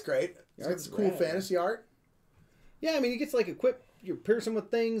the art's great. It's got this cool fantasy art. Yeah, I mean, you get to like equip your person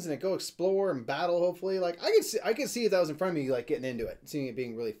with things and go explore and battle. Hopefully, like I could see if that was in front of me, like getting into it, seeing it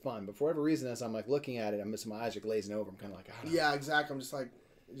being really fun. But for whatever reason, as I'm like looking at it, my eyes are glazing over. I'm kind of like, I don't know. Yeah, exactly. I'm just like,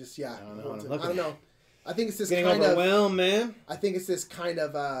 yeah. I don't know. I think it's this getting kind overwhelmed, man. I think it's this kind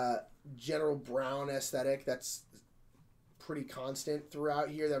of general brown aesthetic that's pretty constant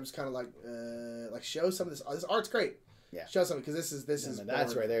throughout here. That was kind of like show some of this. This art's great. Yeah, show something because this is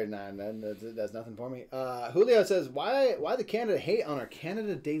that's right there. Nah, that's nothing for me. Julio says, why the Canada hate on our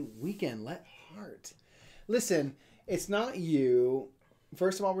Canada Day weekend? Let Heart. Listen, it's not you.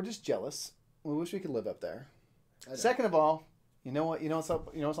 First of all, we're just jealous. We wish we could live up there. Second of all, you know what? You know what's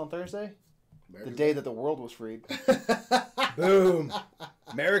up? You know what's on Thursday? The day that the world was freed. Boom,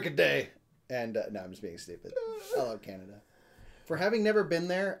 America Day. And no, I'm just being stupid. I love Canada. For having never been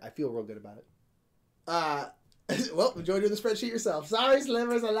there, I feel real good about it. Well, enjoy doing the spreadsheet yourself. Sorry,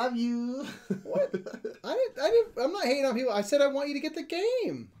 Slivers, I love you. What? I'm not hating on people. I said I want you to get the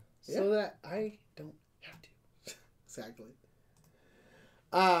game so that I don't have to. Exactly.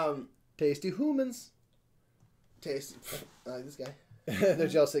 Tasty humans. Tasty. I like this guy. They're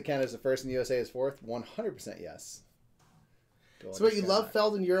jealous that Canada's the first and the USA is fourth. 100% yes. So what, you love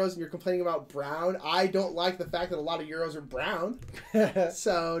Feld and Euros and you're complaining about brown? I don't like the fact that a lot of Euros are brown.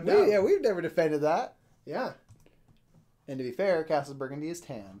 So, no. We've never defended that. Yeah. And to be fair, Castle Burgundy is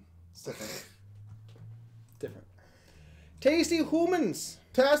tan. It's different. Different. Tasty humans.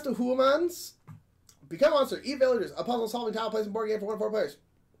 Tasty humans. Become a monster. Eat villagers. A puzzle solving tile placing board game for 1 to 4 players.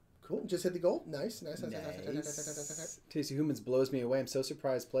 Cool. Just hit the goal. Nice. Tasty humans blows me away. I'm so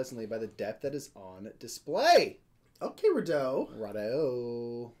surprised pleasantly by the depth that is on display. Okay,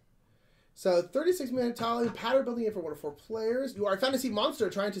 Rado. So, 36-minute tile pattern building game for 1 to 4 players. You are a fantasy monster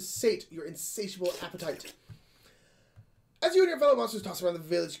trying to sate your insatiable appetite. As you and your fellow monsters toss around the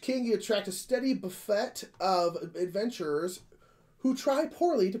village king, you attract a steady buffet of adventurers who try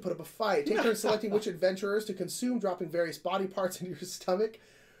poorly to put up a fight. Take turns selecting which adventurers to consume, dropping various body parts into your stomach.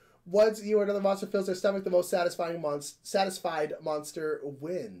 Once you or another monster fills their stomach, the most satisfied monster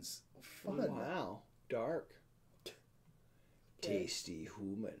wins. Fun. Wow. Dark. Tasty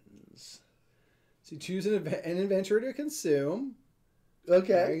humans. So you choose an adventurer to consume.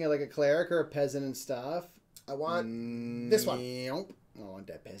 Okay. You get like a cleric or a peasant and stuff. I want this one. Nope. I want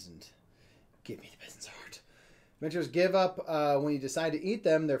that peasant. Give me the peasant's heart. Adventurers give up when you decide to eat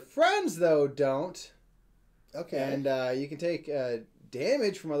them. Their friends, though, don't. Okay. And you can take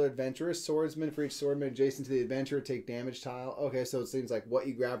damage from other adventurers. Swordsmen, for each swordman adjacent to the adventurer, take damage tile. Okay, so it seems like what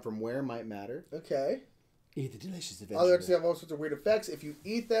you grab from where might matter. Okay. Eat the delicious adventure. Other adventurers have all sorts of weird effects. If you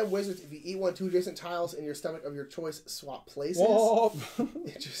eat them, wizards, if you eat one, 2 adjacent tiles in your stomach of your choice, swap places. Whoa.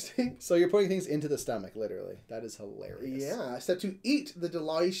 Interesting. So you're putting things into the stomach, literally. That is hilarious. Yeah. Step 2, eat the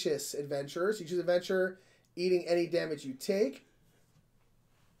delicious adventurers. You choose adventure, eating any damage you take.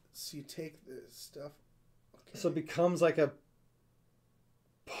 So you take the stuff. Okay. So it becomes like a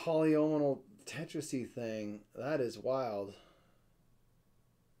polyomino Tetris-y thing. That is wild.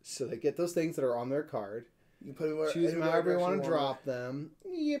 So they get those things that are on their card. You can put them Choose them however you want to drop them.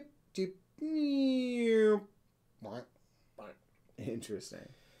 Yep. Interesting.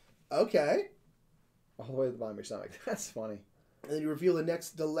 Okay. All the way to the bottom of your stomach. That's funny. And then you reveal the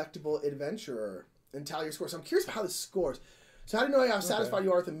next delectable adventurer and tally your score. So I'm curious about how this scores. So how do you know how satisfied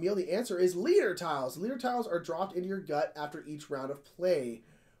you are with a meal? The answer is leader tiles. Leader tiles are dropped into your gut after each round of play.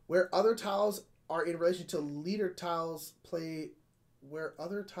 Where other tiles are in relation to leader tiles where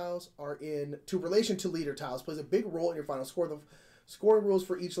other tiles are in relation to leader tiles plays a big role in your final score. The scoring rules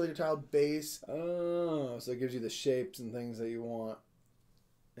for each leader tile base. Oh, so it gives you the shapes and things that you want.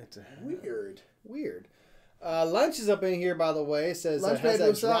 It's weird. Lunch is up in here, by the way. It says it has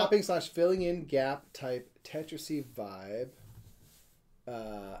a dropping / filling in gap type Tetris-y vibe.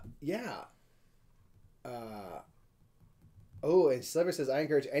 Yeah. Oh, and Sliver says, I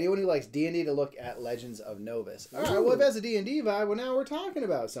encourage anyone who likes D&D to look at Legends of Novus. All right, well, if that's a D&D vibe, well, now we're talking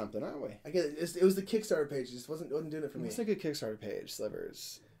about something, aren't we? I get it. It was the Kickstarter page. It just wasn't doing it for me. It's a good Kickstarter page,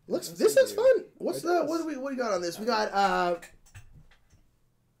 Slivers. This looks fun. What do we got on this? We got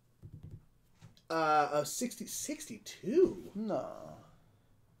a 62. No.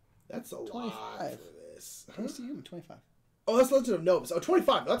 That's a 25 lot for this. Huh? 25. Oh, that's Legend of Novus. Oh,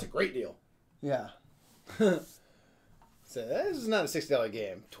 25. That's a great deal. Yeah. So this is not a $60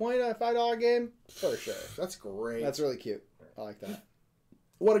 game. $25 game for sure. That's great. That's really cute. I like that.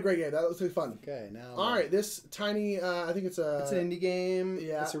 What a great game. That was really fun. Okay, now. All right, this tiny. I think it's an indie game.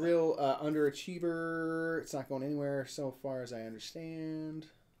 Yeah. It's a real underachiever. It's not going anywhere so far as I understand.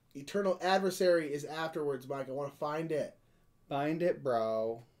 Eternal Adversary is afterwards, Mike. I want to find it. Find it,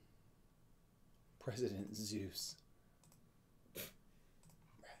 bro. President Zeus.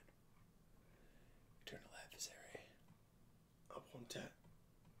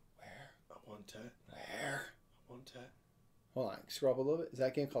 Hold on, scroll up a little bit. Is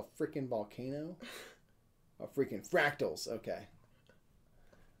that game called Freaking Volcano? Oh, freaking Fractals. Okay.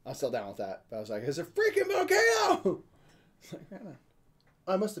 I'm still down with that. But I was like, it's a freaking volcano! It's like, right on.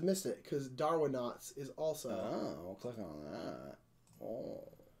 I must have missed it, because Darwinauts is also... Oh, we'll click on that. Oh.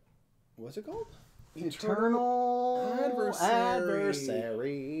 What's it called? Eternal Adversary.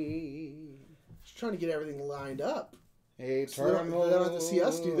 Just trying to get everything lined up. Eternal. So they don't have to see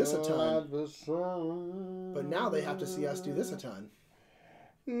us do this a ton. Adversary. But now they have to see us do this a ton.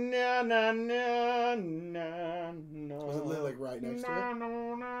 Na na na na na. Was it like right next to it?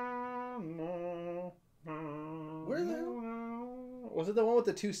 Where the hell? Was it the one with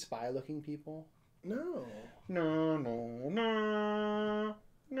the 2 spy-looking people? No. No, no, no.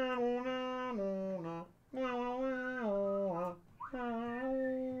 No, no, no, no. No.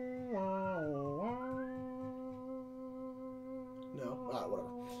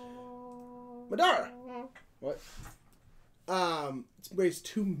 Whatever. Madara! What? It's raised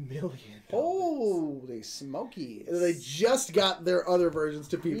 $2 million. Holy smokies. They just got their other versions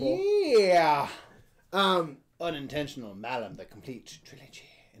to people. Yeah. Unintentional Malum, the complete trilogy.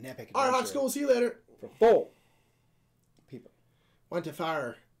 An epic adventure. All right, Hot School. See you later. For 4 people. Went to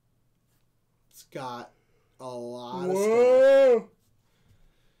fire. It's got a lot of stuff.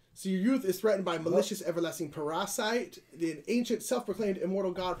 So your youth is threatened by malicious, everlasting parasite. The ancient, self-proclaimed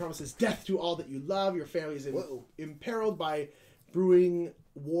immortal god promises death to all that you love. Your family is imperiled by brewing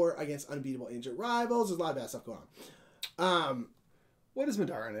war against unbeatable ancient rivals. There's a lot of bad stuff going on. What is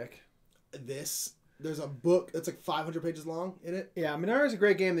Madara, Nick? There's a book that's like 500 pages long in it. Yeah, Madara is a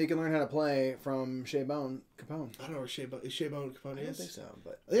great game that you can learn how to play from Shaybone Capone. I don't know where Shaybone Capone is. I don't think so,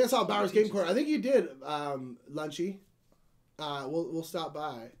 but I think I saw Bowers Game Corner. I think you did, Lunchy. We'll stop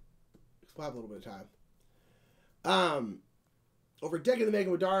by. We'll have a little bit of time. Over a decade, the Mega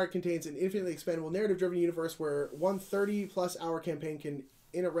Madara contains an infinitely expandable narrative-driven universe where one 30-plus hour campaign can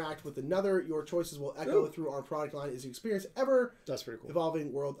interact with another. Your choices will echo through our product line as you experience That's pretty cool.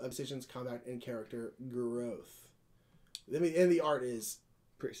 evolving world of decisions, combat, and character growth. I mean, and the art is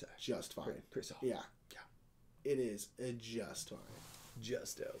pretty sad. Just fine. Pretty solid. Yeah. It is just fine.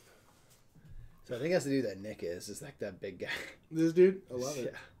 Just dope. So I think that's the dude that Nick is like that big guy. This dude? I love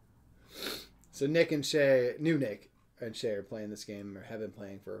it. Yeah. So Nick and Shay, new Nick and Shay are playing this game, or have been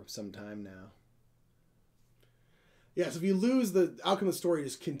playing for some time now. Yeah, so if you lose, the outcome of the story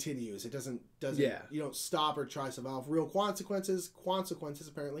just continues. It doesn't Yeah. You don't stop or try to solve. Real consequences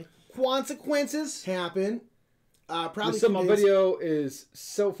apparently. Consequences Happen. Proudly so my convinced- video is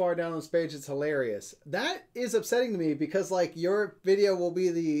so far down this page, it's hilarious. That is upsetting to me because, like, your video will be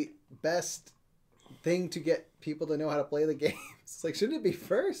the best thing to get people to know how to play the game. It's like, shouldn't it be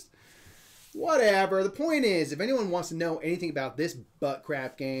first? Whatever. The point is, if anyone wants to know anything about this butt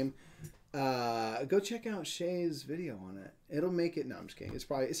crap game, go check out Shay's video on it. It'll make it. No, I'm just kidding.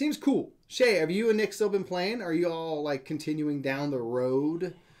 It seems cool. Shay, have you and Nick still been playing? Are you all like continuing down the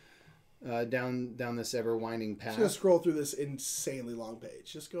road? Down this ever winding path. Just gonna scroll through this insanely long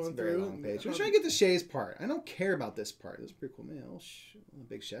page. Just going Very through. long page. We're trying to get to Shay's part. I don't care about this part. This is pretty cool. Man, the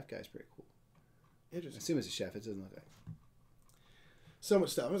big chef guy's pretty cool. I Interesting. assume it's a chef. It doesn't look like. So much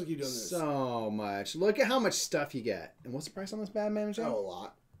stuff. I'm gonna keep doing this. So much. Look at how much stuff you get. And what's the price on this bad man? Oh, a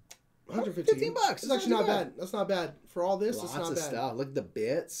lot. $115. $15. It's actually not bad. That's not bad for all this. Lots it's not of bad. stuff. Look at the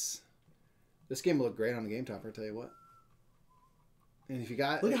bits. This game will look great on the Game Topper. I tell you what. And if you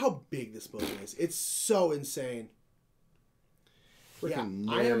got Look at how big this book is. It's so insane. freaking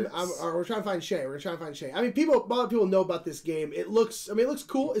We're trying to find Shay. We're trying to find Shay. I mean, a lot of people know about this game. It looks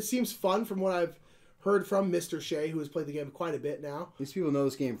cool. It seems fun from what I've heard from Mr. Shay, who has played the game quite a bit now. These people know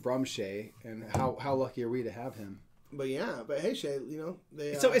this game from Shay, and how lucky are we to have him? But hey Shay,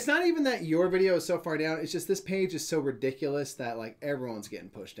 they. So it's not even that your video is so far down. It's just this page is so ridiculous that like everyone's getting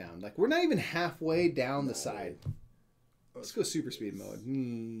pushed down. Like we're not even halfway down the side. Let's go super speed mode.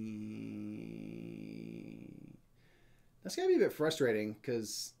 That's gotta be a bit frustrating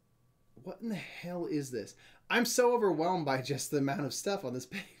because what in the hell is this? I'm so overwhelmed by just the amount of stuff on this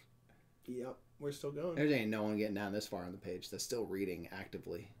page. Yep, we're still going. There ain't no one getting down this far on the page that's still reading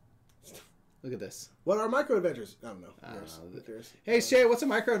actively. Look at this. What are micro adventures? I don't know. I'm curious. Hey Shay, what's a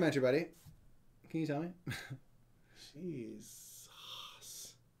micro adventure, buddy? Can you tell me? Jeez.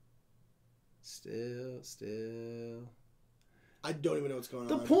 Still. I don't even know what's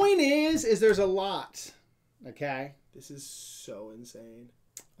going on. The point is there's a lot. Okay. This is so insane.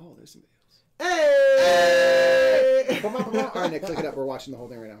 Oh, there's some videos. Hey! Come on. All right, Nick, click it up. We're watching the whole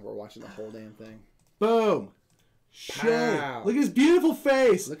thing right now. We're watching the whole damn thing. Boom. Shay. Look at his beautiful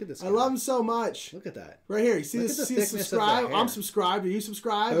face. Look at this guy. I love him so much. Look at that. Right here. You see Look this? at the See this thickness subscribe? of the hair. I'm subscribed. Are you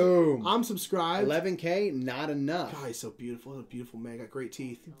subscribed? Boom. I'm subscribed. 11K, not enough. God, he's so beautiful. What a beautiful man. Got great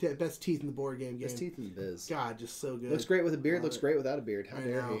teeth. Best teeth in the board game. Best teeth in the biz. God, just so good. Looks great with a beard. Looks great without a beard. How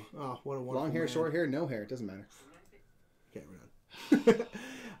dare he? Oh, what a wonderful Long hair, man. short hair, no hair. It doesn't matter. Okay, we're done.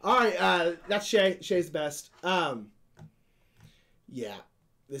 All right, that's Shay. Shay's the best. Yeah,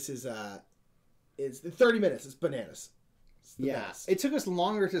 this is it's 30 minutes. It's bananas. It's the best. It took us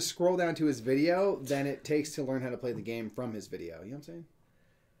longer to scroll down to his video than it takes to learn how to play the game from his video. You know what I'm saying?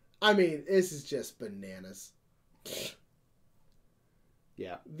 I mean, this is just bananas.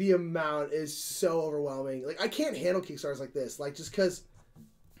 Yeah. The amount is so overwhelming. Like, I can't handle Kickstarters like this. Like, just because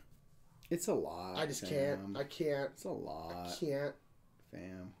it's a lot. I just can't. I can't. It's a lot. I can't.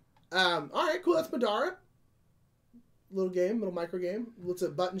 Fam. All right, cool. That's Madara. Little game, little micro game. It's a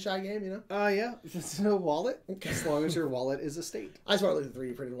button shy game, you know? Yeah. It's a wallet. As long as your wallet is a state. I just want to look at the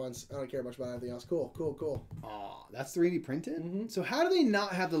 3D printed ones. I don't care much about anything else. Cool. Aw, that's 3D printed? Mm-hmm. So how do they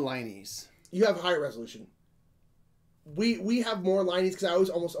not have the lineys? You have higher resolution. We have more lineys because I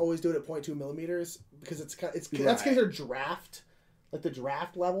almost always do it at 0.2 millimeters because that's considered draft, like the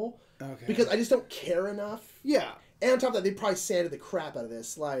draft level. Okay. Because I just don't care enough. Yeah. And on top of that, they probably sanded the crap out of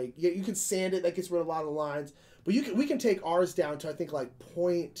this. Like, yeah, you can sand it. That gets rid of a lot of the lines. But we can take ours down to, I think, like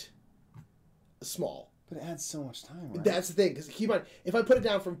point small. But it adds so much time, right? That's the thing. Because keep in mind, if I put it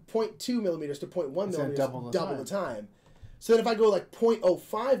down from 0.2 millimeters to 0.1 millimeters, double the time. So then if I go like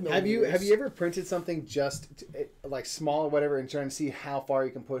 0.05 millimeters... Have you ever printed something just like small or whatever and trying to see how far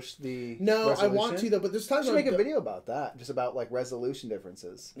you can push the No, I want to though, but there's times I should make a video about that, just about like resolution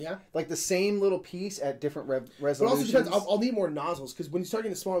differences. Yeah. Like the same little piece at different resolutions. But also depends, I'll need more nozzles, because when you start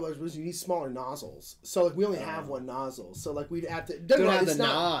getting smaller resolutions, you need smaller nozzles. So like we only have one nozzle. So like we'd have to... Don't have the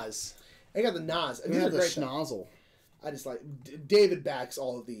noz. I got the noz. You have the schnozzle. I just like... David backs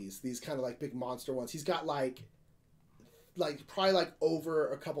all of these kind of like big monster ones. He's got like like probably like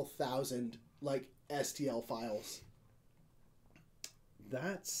over a couple thousand like STL files.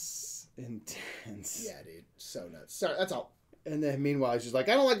 That's intense. Yeah, dude. So nuts. Sorry, that's all. And then meanwhile, she's like,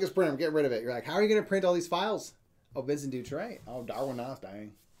 I don't like this printer. Get rid of it. You're like, how are you going to print all these files? Oh, Vincent Duke's right. Oh, Darwin Knott's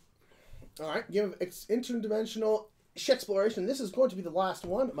dying. All right. Give interdimensional exploration. This is going to be the last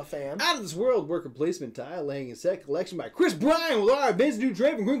one, my fam. Out of This World worker placement tile laying in set collection by Chris Bryan with our Vincent Duke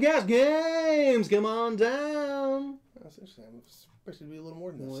trade from Green Gas Games. Come on down. That's interesting. I'm expecting to be a little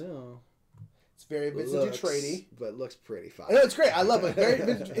more than this. Well, it's very Vincent Duke tradey. But it looks pretty fine. I know, it's great. I love it. Very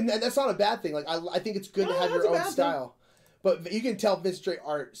vintage, and that's not a bad thing. Like I think it's good to have your own style. But you can tell Vince Drake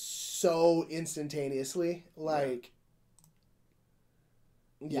art so instantaneously. Like,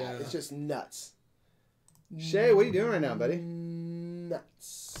 yeah, it's just nuts. Shay, what are you doing right now, buddy?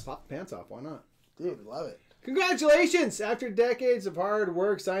 Nuts. Pop the pants off. Why not? Dude, love it. Congratulations! After decades of hard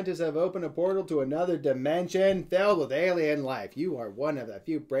work, scientists have opened a portal to another dimension filled with alien life. You are one of the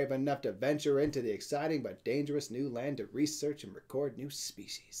few brave enough to venture into the exciting but dangerous new land to research and record new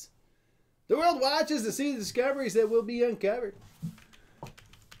species. The world watches to see the discoveries that will be uncovered.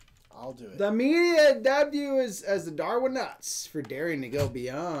 I'll do it. The media dubbed you as the Darwin Nuts for daring to go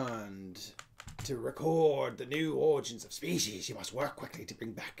beyond. To record the new origins of species, you must work quickly to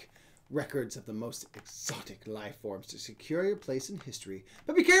bring back records of the most exotic life forms to secure your place in history.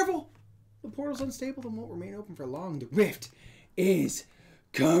 But be careful! The portal's unstable and won't remain open for long. The rift is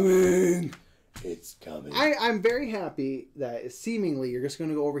coming! It's coming. I'm very happy that seemingly you're just going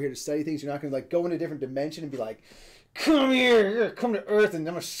to go over here to study things. You're not going to like go in a different dimension and be like, come here, you're gonna come to Earth and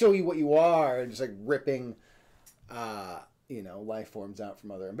I'm going to show you what you are. And just like ripping, life forms out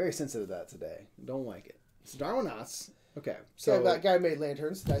from other. I'm very sensitive to that today. Don't like it. It's Darwin Knott's. Okay. So that guy made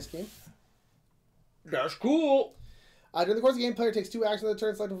lanterns. Nice game. That's cool. During the course of the game, player takes 2 actions on the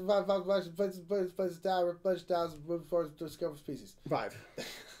turn, selecting from 5 places down, replenish tiles, move forward to discover species. 5.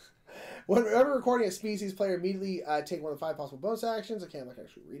 Whenever recording a species, player immediately take one of the 5 possible bonus actions. I'm not going to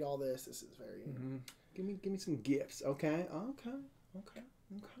actually read all this. This is very... Mm-hmm. Give me some gifts. Okay. So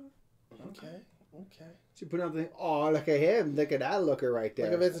you put on the thing. Oh, look at him. Look at that looker right there.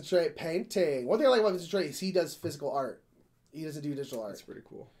 Look at Vincent Trey painting. One thing I like about Vincent Trey is he does physical art. He doesn't do digital art. That's pretty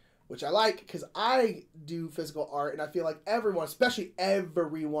cool. Which I like because I do physical art and I feel like everyone, especially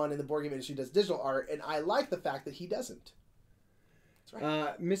everyone in the board game industry, does digital art, and I like the fact that he doesn't. That's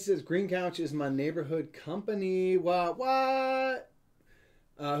right. Mrs. Green Couch is my neighborhood company. What?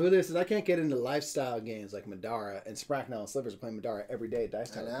 Who this is? I can't get into lifestyle games like Madara, and Spracknell and Slivers are playing Madara every day at Dice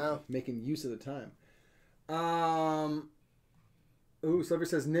Tower. I know. Making use of the time. Sliver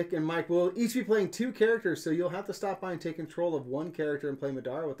says Nick and Mike will each be playing 2 characters, so you'll have to stop by and take control of one character and play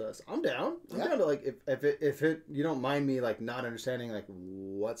Madara with us. I'm down. I'm down to like if you don't mind me like not understanding like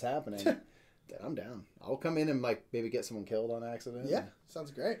what's happening, then I'm down. I'll come in and like maybe get someone killed on accident. Yeah,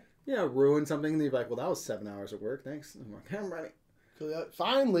 sounds great. Yeah, ruin something and you're like, well, that was 7 hours of work. Thanks. I'm ready. Cool.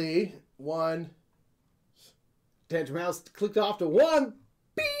 Finally, 1. Tantrum House clicked off to 1.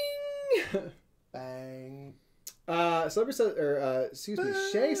 Bing. Bang. Celebrity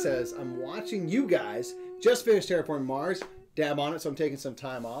says, Shay says, I'm watching you guys. Just finished Terraforming Mars. Dab on it, so I'm taking some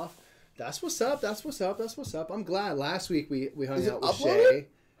time off. That's what's up. I'm glad. Last week we hung out with Shay.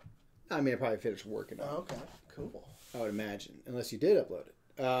 I mean, I probably finished working on it. Oh, okay. Cool. I would imagine. Unless you did upload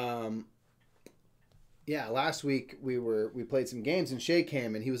it. Yeah, last week we played some games and Shay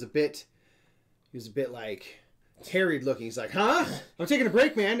came and he was a bit like harried looking. He's like, huh? I'm taking a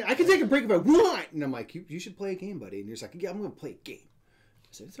break, man. I can take a break if I want. And I'm like, you should play a game, buddy. And he's like, yeah, I'm going to play a game. I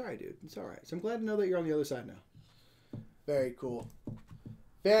said, it's all right, dude. It's all right. So I'm glad to know that you're on the other side now. Very cool.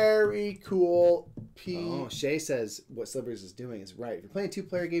 Very cool. Oh, Shay says what Slivers is doing is right. If you're playing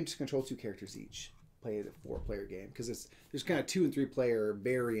 2-player games, just control 2 characters each. Play it a 4-player game. Because there's kind of 2 and 3-player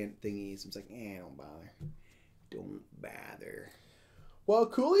variant thingies. It's like, don't bother. Don't bother. Well,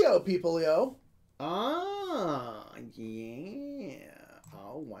 coolio, peopleo. Ah, yeah.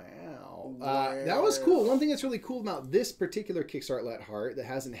 Oh, wow. That was cool. One thing that's really cool about this particular Kickstart Let Heart that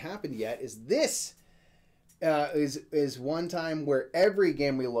hasn't happened yet is this is one time where every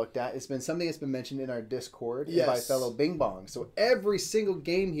game we looked at has been something that's been mentioned in our Discord by fellow Bing Bong. So every single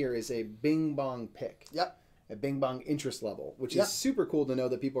game here is a Bing Bong pick. Yep. A Bing Bong interest level, which is super cool to know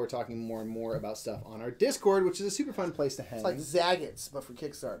that people are talking more and more about stuff on our Discord, which is a super fun place to hang. It's like Zagat's, but for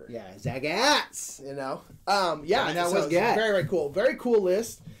Kickstarter. Yeah, Zagat's. You know? And that was good. Very, very cool. Very cool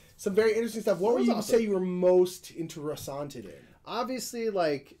list. Some very interesting stuff. What were you say you were most interested in? Obviously,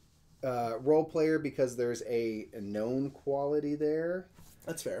 like, role player, because there's a known quality there.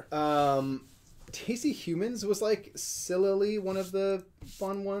 That's fair. Tasty Humans was, like, sillily one of the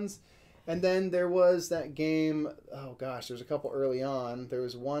fun ones. And then there was that game. Oh gosh, there's a couple early on. There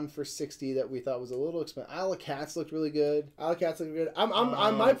was one for 60 that we thought was a little expensive. Isle of Cats looked really good. Isle of Cats looked good.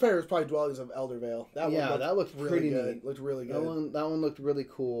 My favorite was probably Dwellings of Eldervale. That looked really pretty good. neat. Looked really good. That one looked really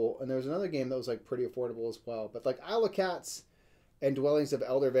cool. And there was another game that was like pretty affordable as well. But like Isle of Cats and Dwellings of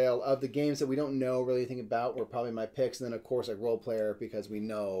Eldervale, of the games that we don't know really anything about, were probably my picks. And then of course like Role Player, because we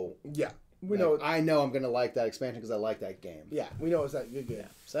know. Yeah. I know I'm gonna like that expansion because I like that game. Yeah, we know it's that good. Yeah.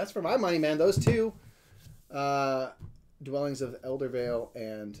 So that's for my money, man. Those two, Dwellings of Eldervale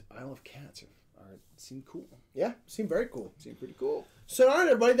and Isle of Cats, seem cool. Yeah, seem very cool. Seem pretty cool. So all right,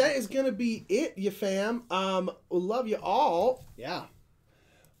 everybody, that is gonna be it, you fam. Love you all. Yeah,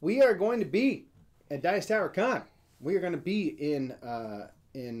 we are going to be at Dice Tower Con. We are going to be in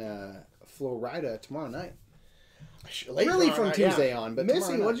Florida tomorrow night. Really from Tuesday on, but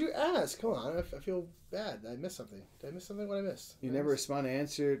Missy, what did you ask? Come on, I feel bad. I missed something. Did I miss something? What I missed? You never responded.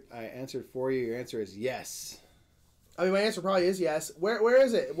 I answered for you. Your answer is yes. I mean, my answer probably is yes. Where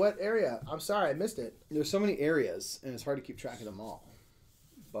is it? What area? I'm sorry, I missed it. There's so many areas, and it's hard to keep track of them all.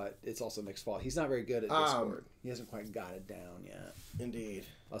 But it's also Nick's fault. He's not very good at Discord. He hasn't quite got it down yet. Indeed.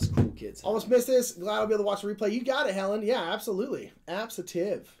 Us cool kids. Almost missed this. Glad I'll be able to watch the replay. You got it, Helen. Yeah, absolutely.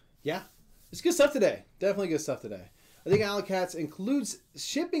 Absative. Yeah. It's good stuff today. Definitely good stuff today. I think Isle of Cats includes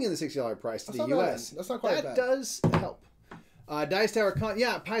shipping in the $60 price to the U.S. That's not quite bad. That does help. Dice Tower Con,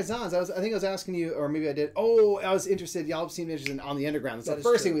 yeah, Paisans. I think I was asking you, or maybe I did. Oh, I was interested. Y'all seemed interested in On the Underground. That's the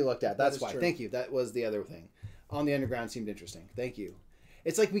first thing we looked at. That's why. Thank you. That was the other thing. On the Underground seemed interesting. Thank you.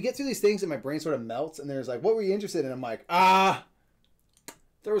 It's like we get through these things and my brain sort of melts, and there's like, what were you interested in? I'm like,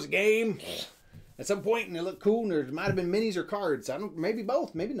 there was a game at some point, and it looked cool, and there might have been minis or cards. Maybe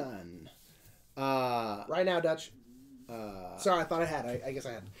both, maybe none. Right now, Dutch. Sorry, I thought I had. I guess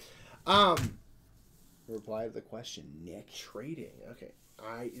I had. Reply to the question, Nick. Trading. Okay.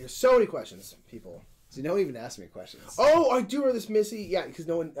 There's so many questions, people. So no one even asked me questions. Oh, I do remember this, Missy. Yeah, because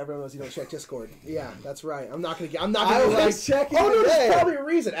everyone knows you don't check Discord. Yeah, that's right. I'm not gonna checking. Oh no, there's probably a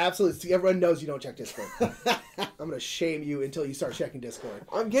reason. Absolutely, everyone knows you don't check Discord. I'm gonna shame you until you start checking Discord.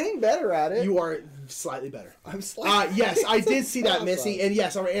 I'm getting better at it. You are slightly better. I'm slightly. Yes, I did see that, Missy, and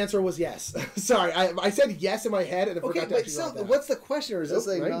yes, our answer was yes. Sorry, I said yes in my head and I forgot to actually write that. What's the question? Or is this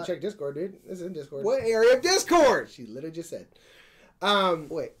like not... check Discord, dude? This is in Discord. What area of Discord? She literally just said.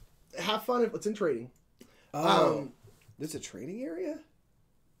 Wait. Have fun if it's in trading. There's a trading area?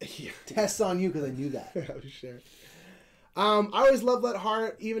 Yeah. Tests on you because I knew that. I'm sure. I always love Let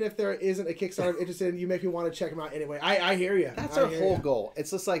Heart, even if there isn't a Kickstarter I'm interested in. You make me want to check them out anyway. I hear you. That's our whole goal.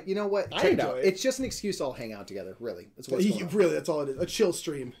 It's just like, you know what? Check it out. It's just an excuse to all hang out together, really. That's what it's going on. Really, that's all it is. A chill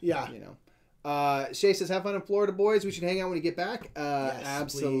stream. Yeah. You know. Shay says, have fun in Florida, boys. We should hang out when you get back. Yes,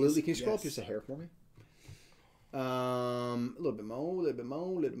 absolutely. Please. Can you scroll up just a hair for me? A little bit more,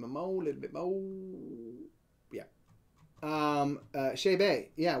 Yeah. Shay Bay.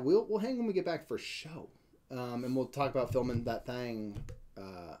 Yeah, we'll hang when we get back for show. And we'll talk about filming that thing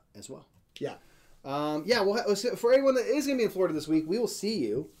as well. Yeah. For anyone that is going to be in Florida this week, we will see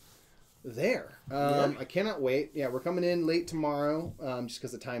you there. I cannot wait. Yeah, we're coming in late tomorrow, just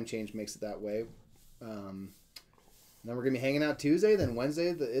because the time change makes it that way. Then we're going to be hanging out Tuesday. Then Wednesday,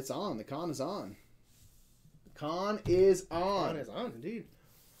 it's on. The con is on. Con is on. Con is on, indeed.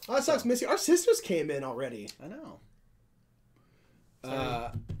 Oh, that sucks, Missy. Our sisters came in already. I know.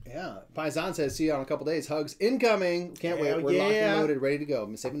 Yeah. Paisan says, see you on a couple days. Hugs incoming. Can't wait. We're locked and loaded, ready to go.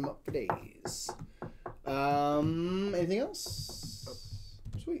 I'm saving them up for days. Anything else?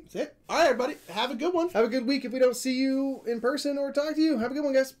 Sweet. That's it. All right, everybody. Have a good one. Have a good week if we don't see you in person or talk to you. Have a good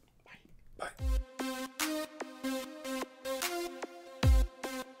one, guys. Bye. Bye.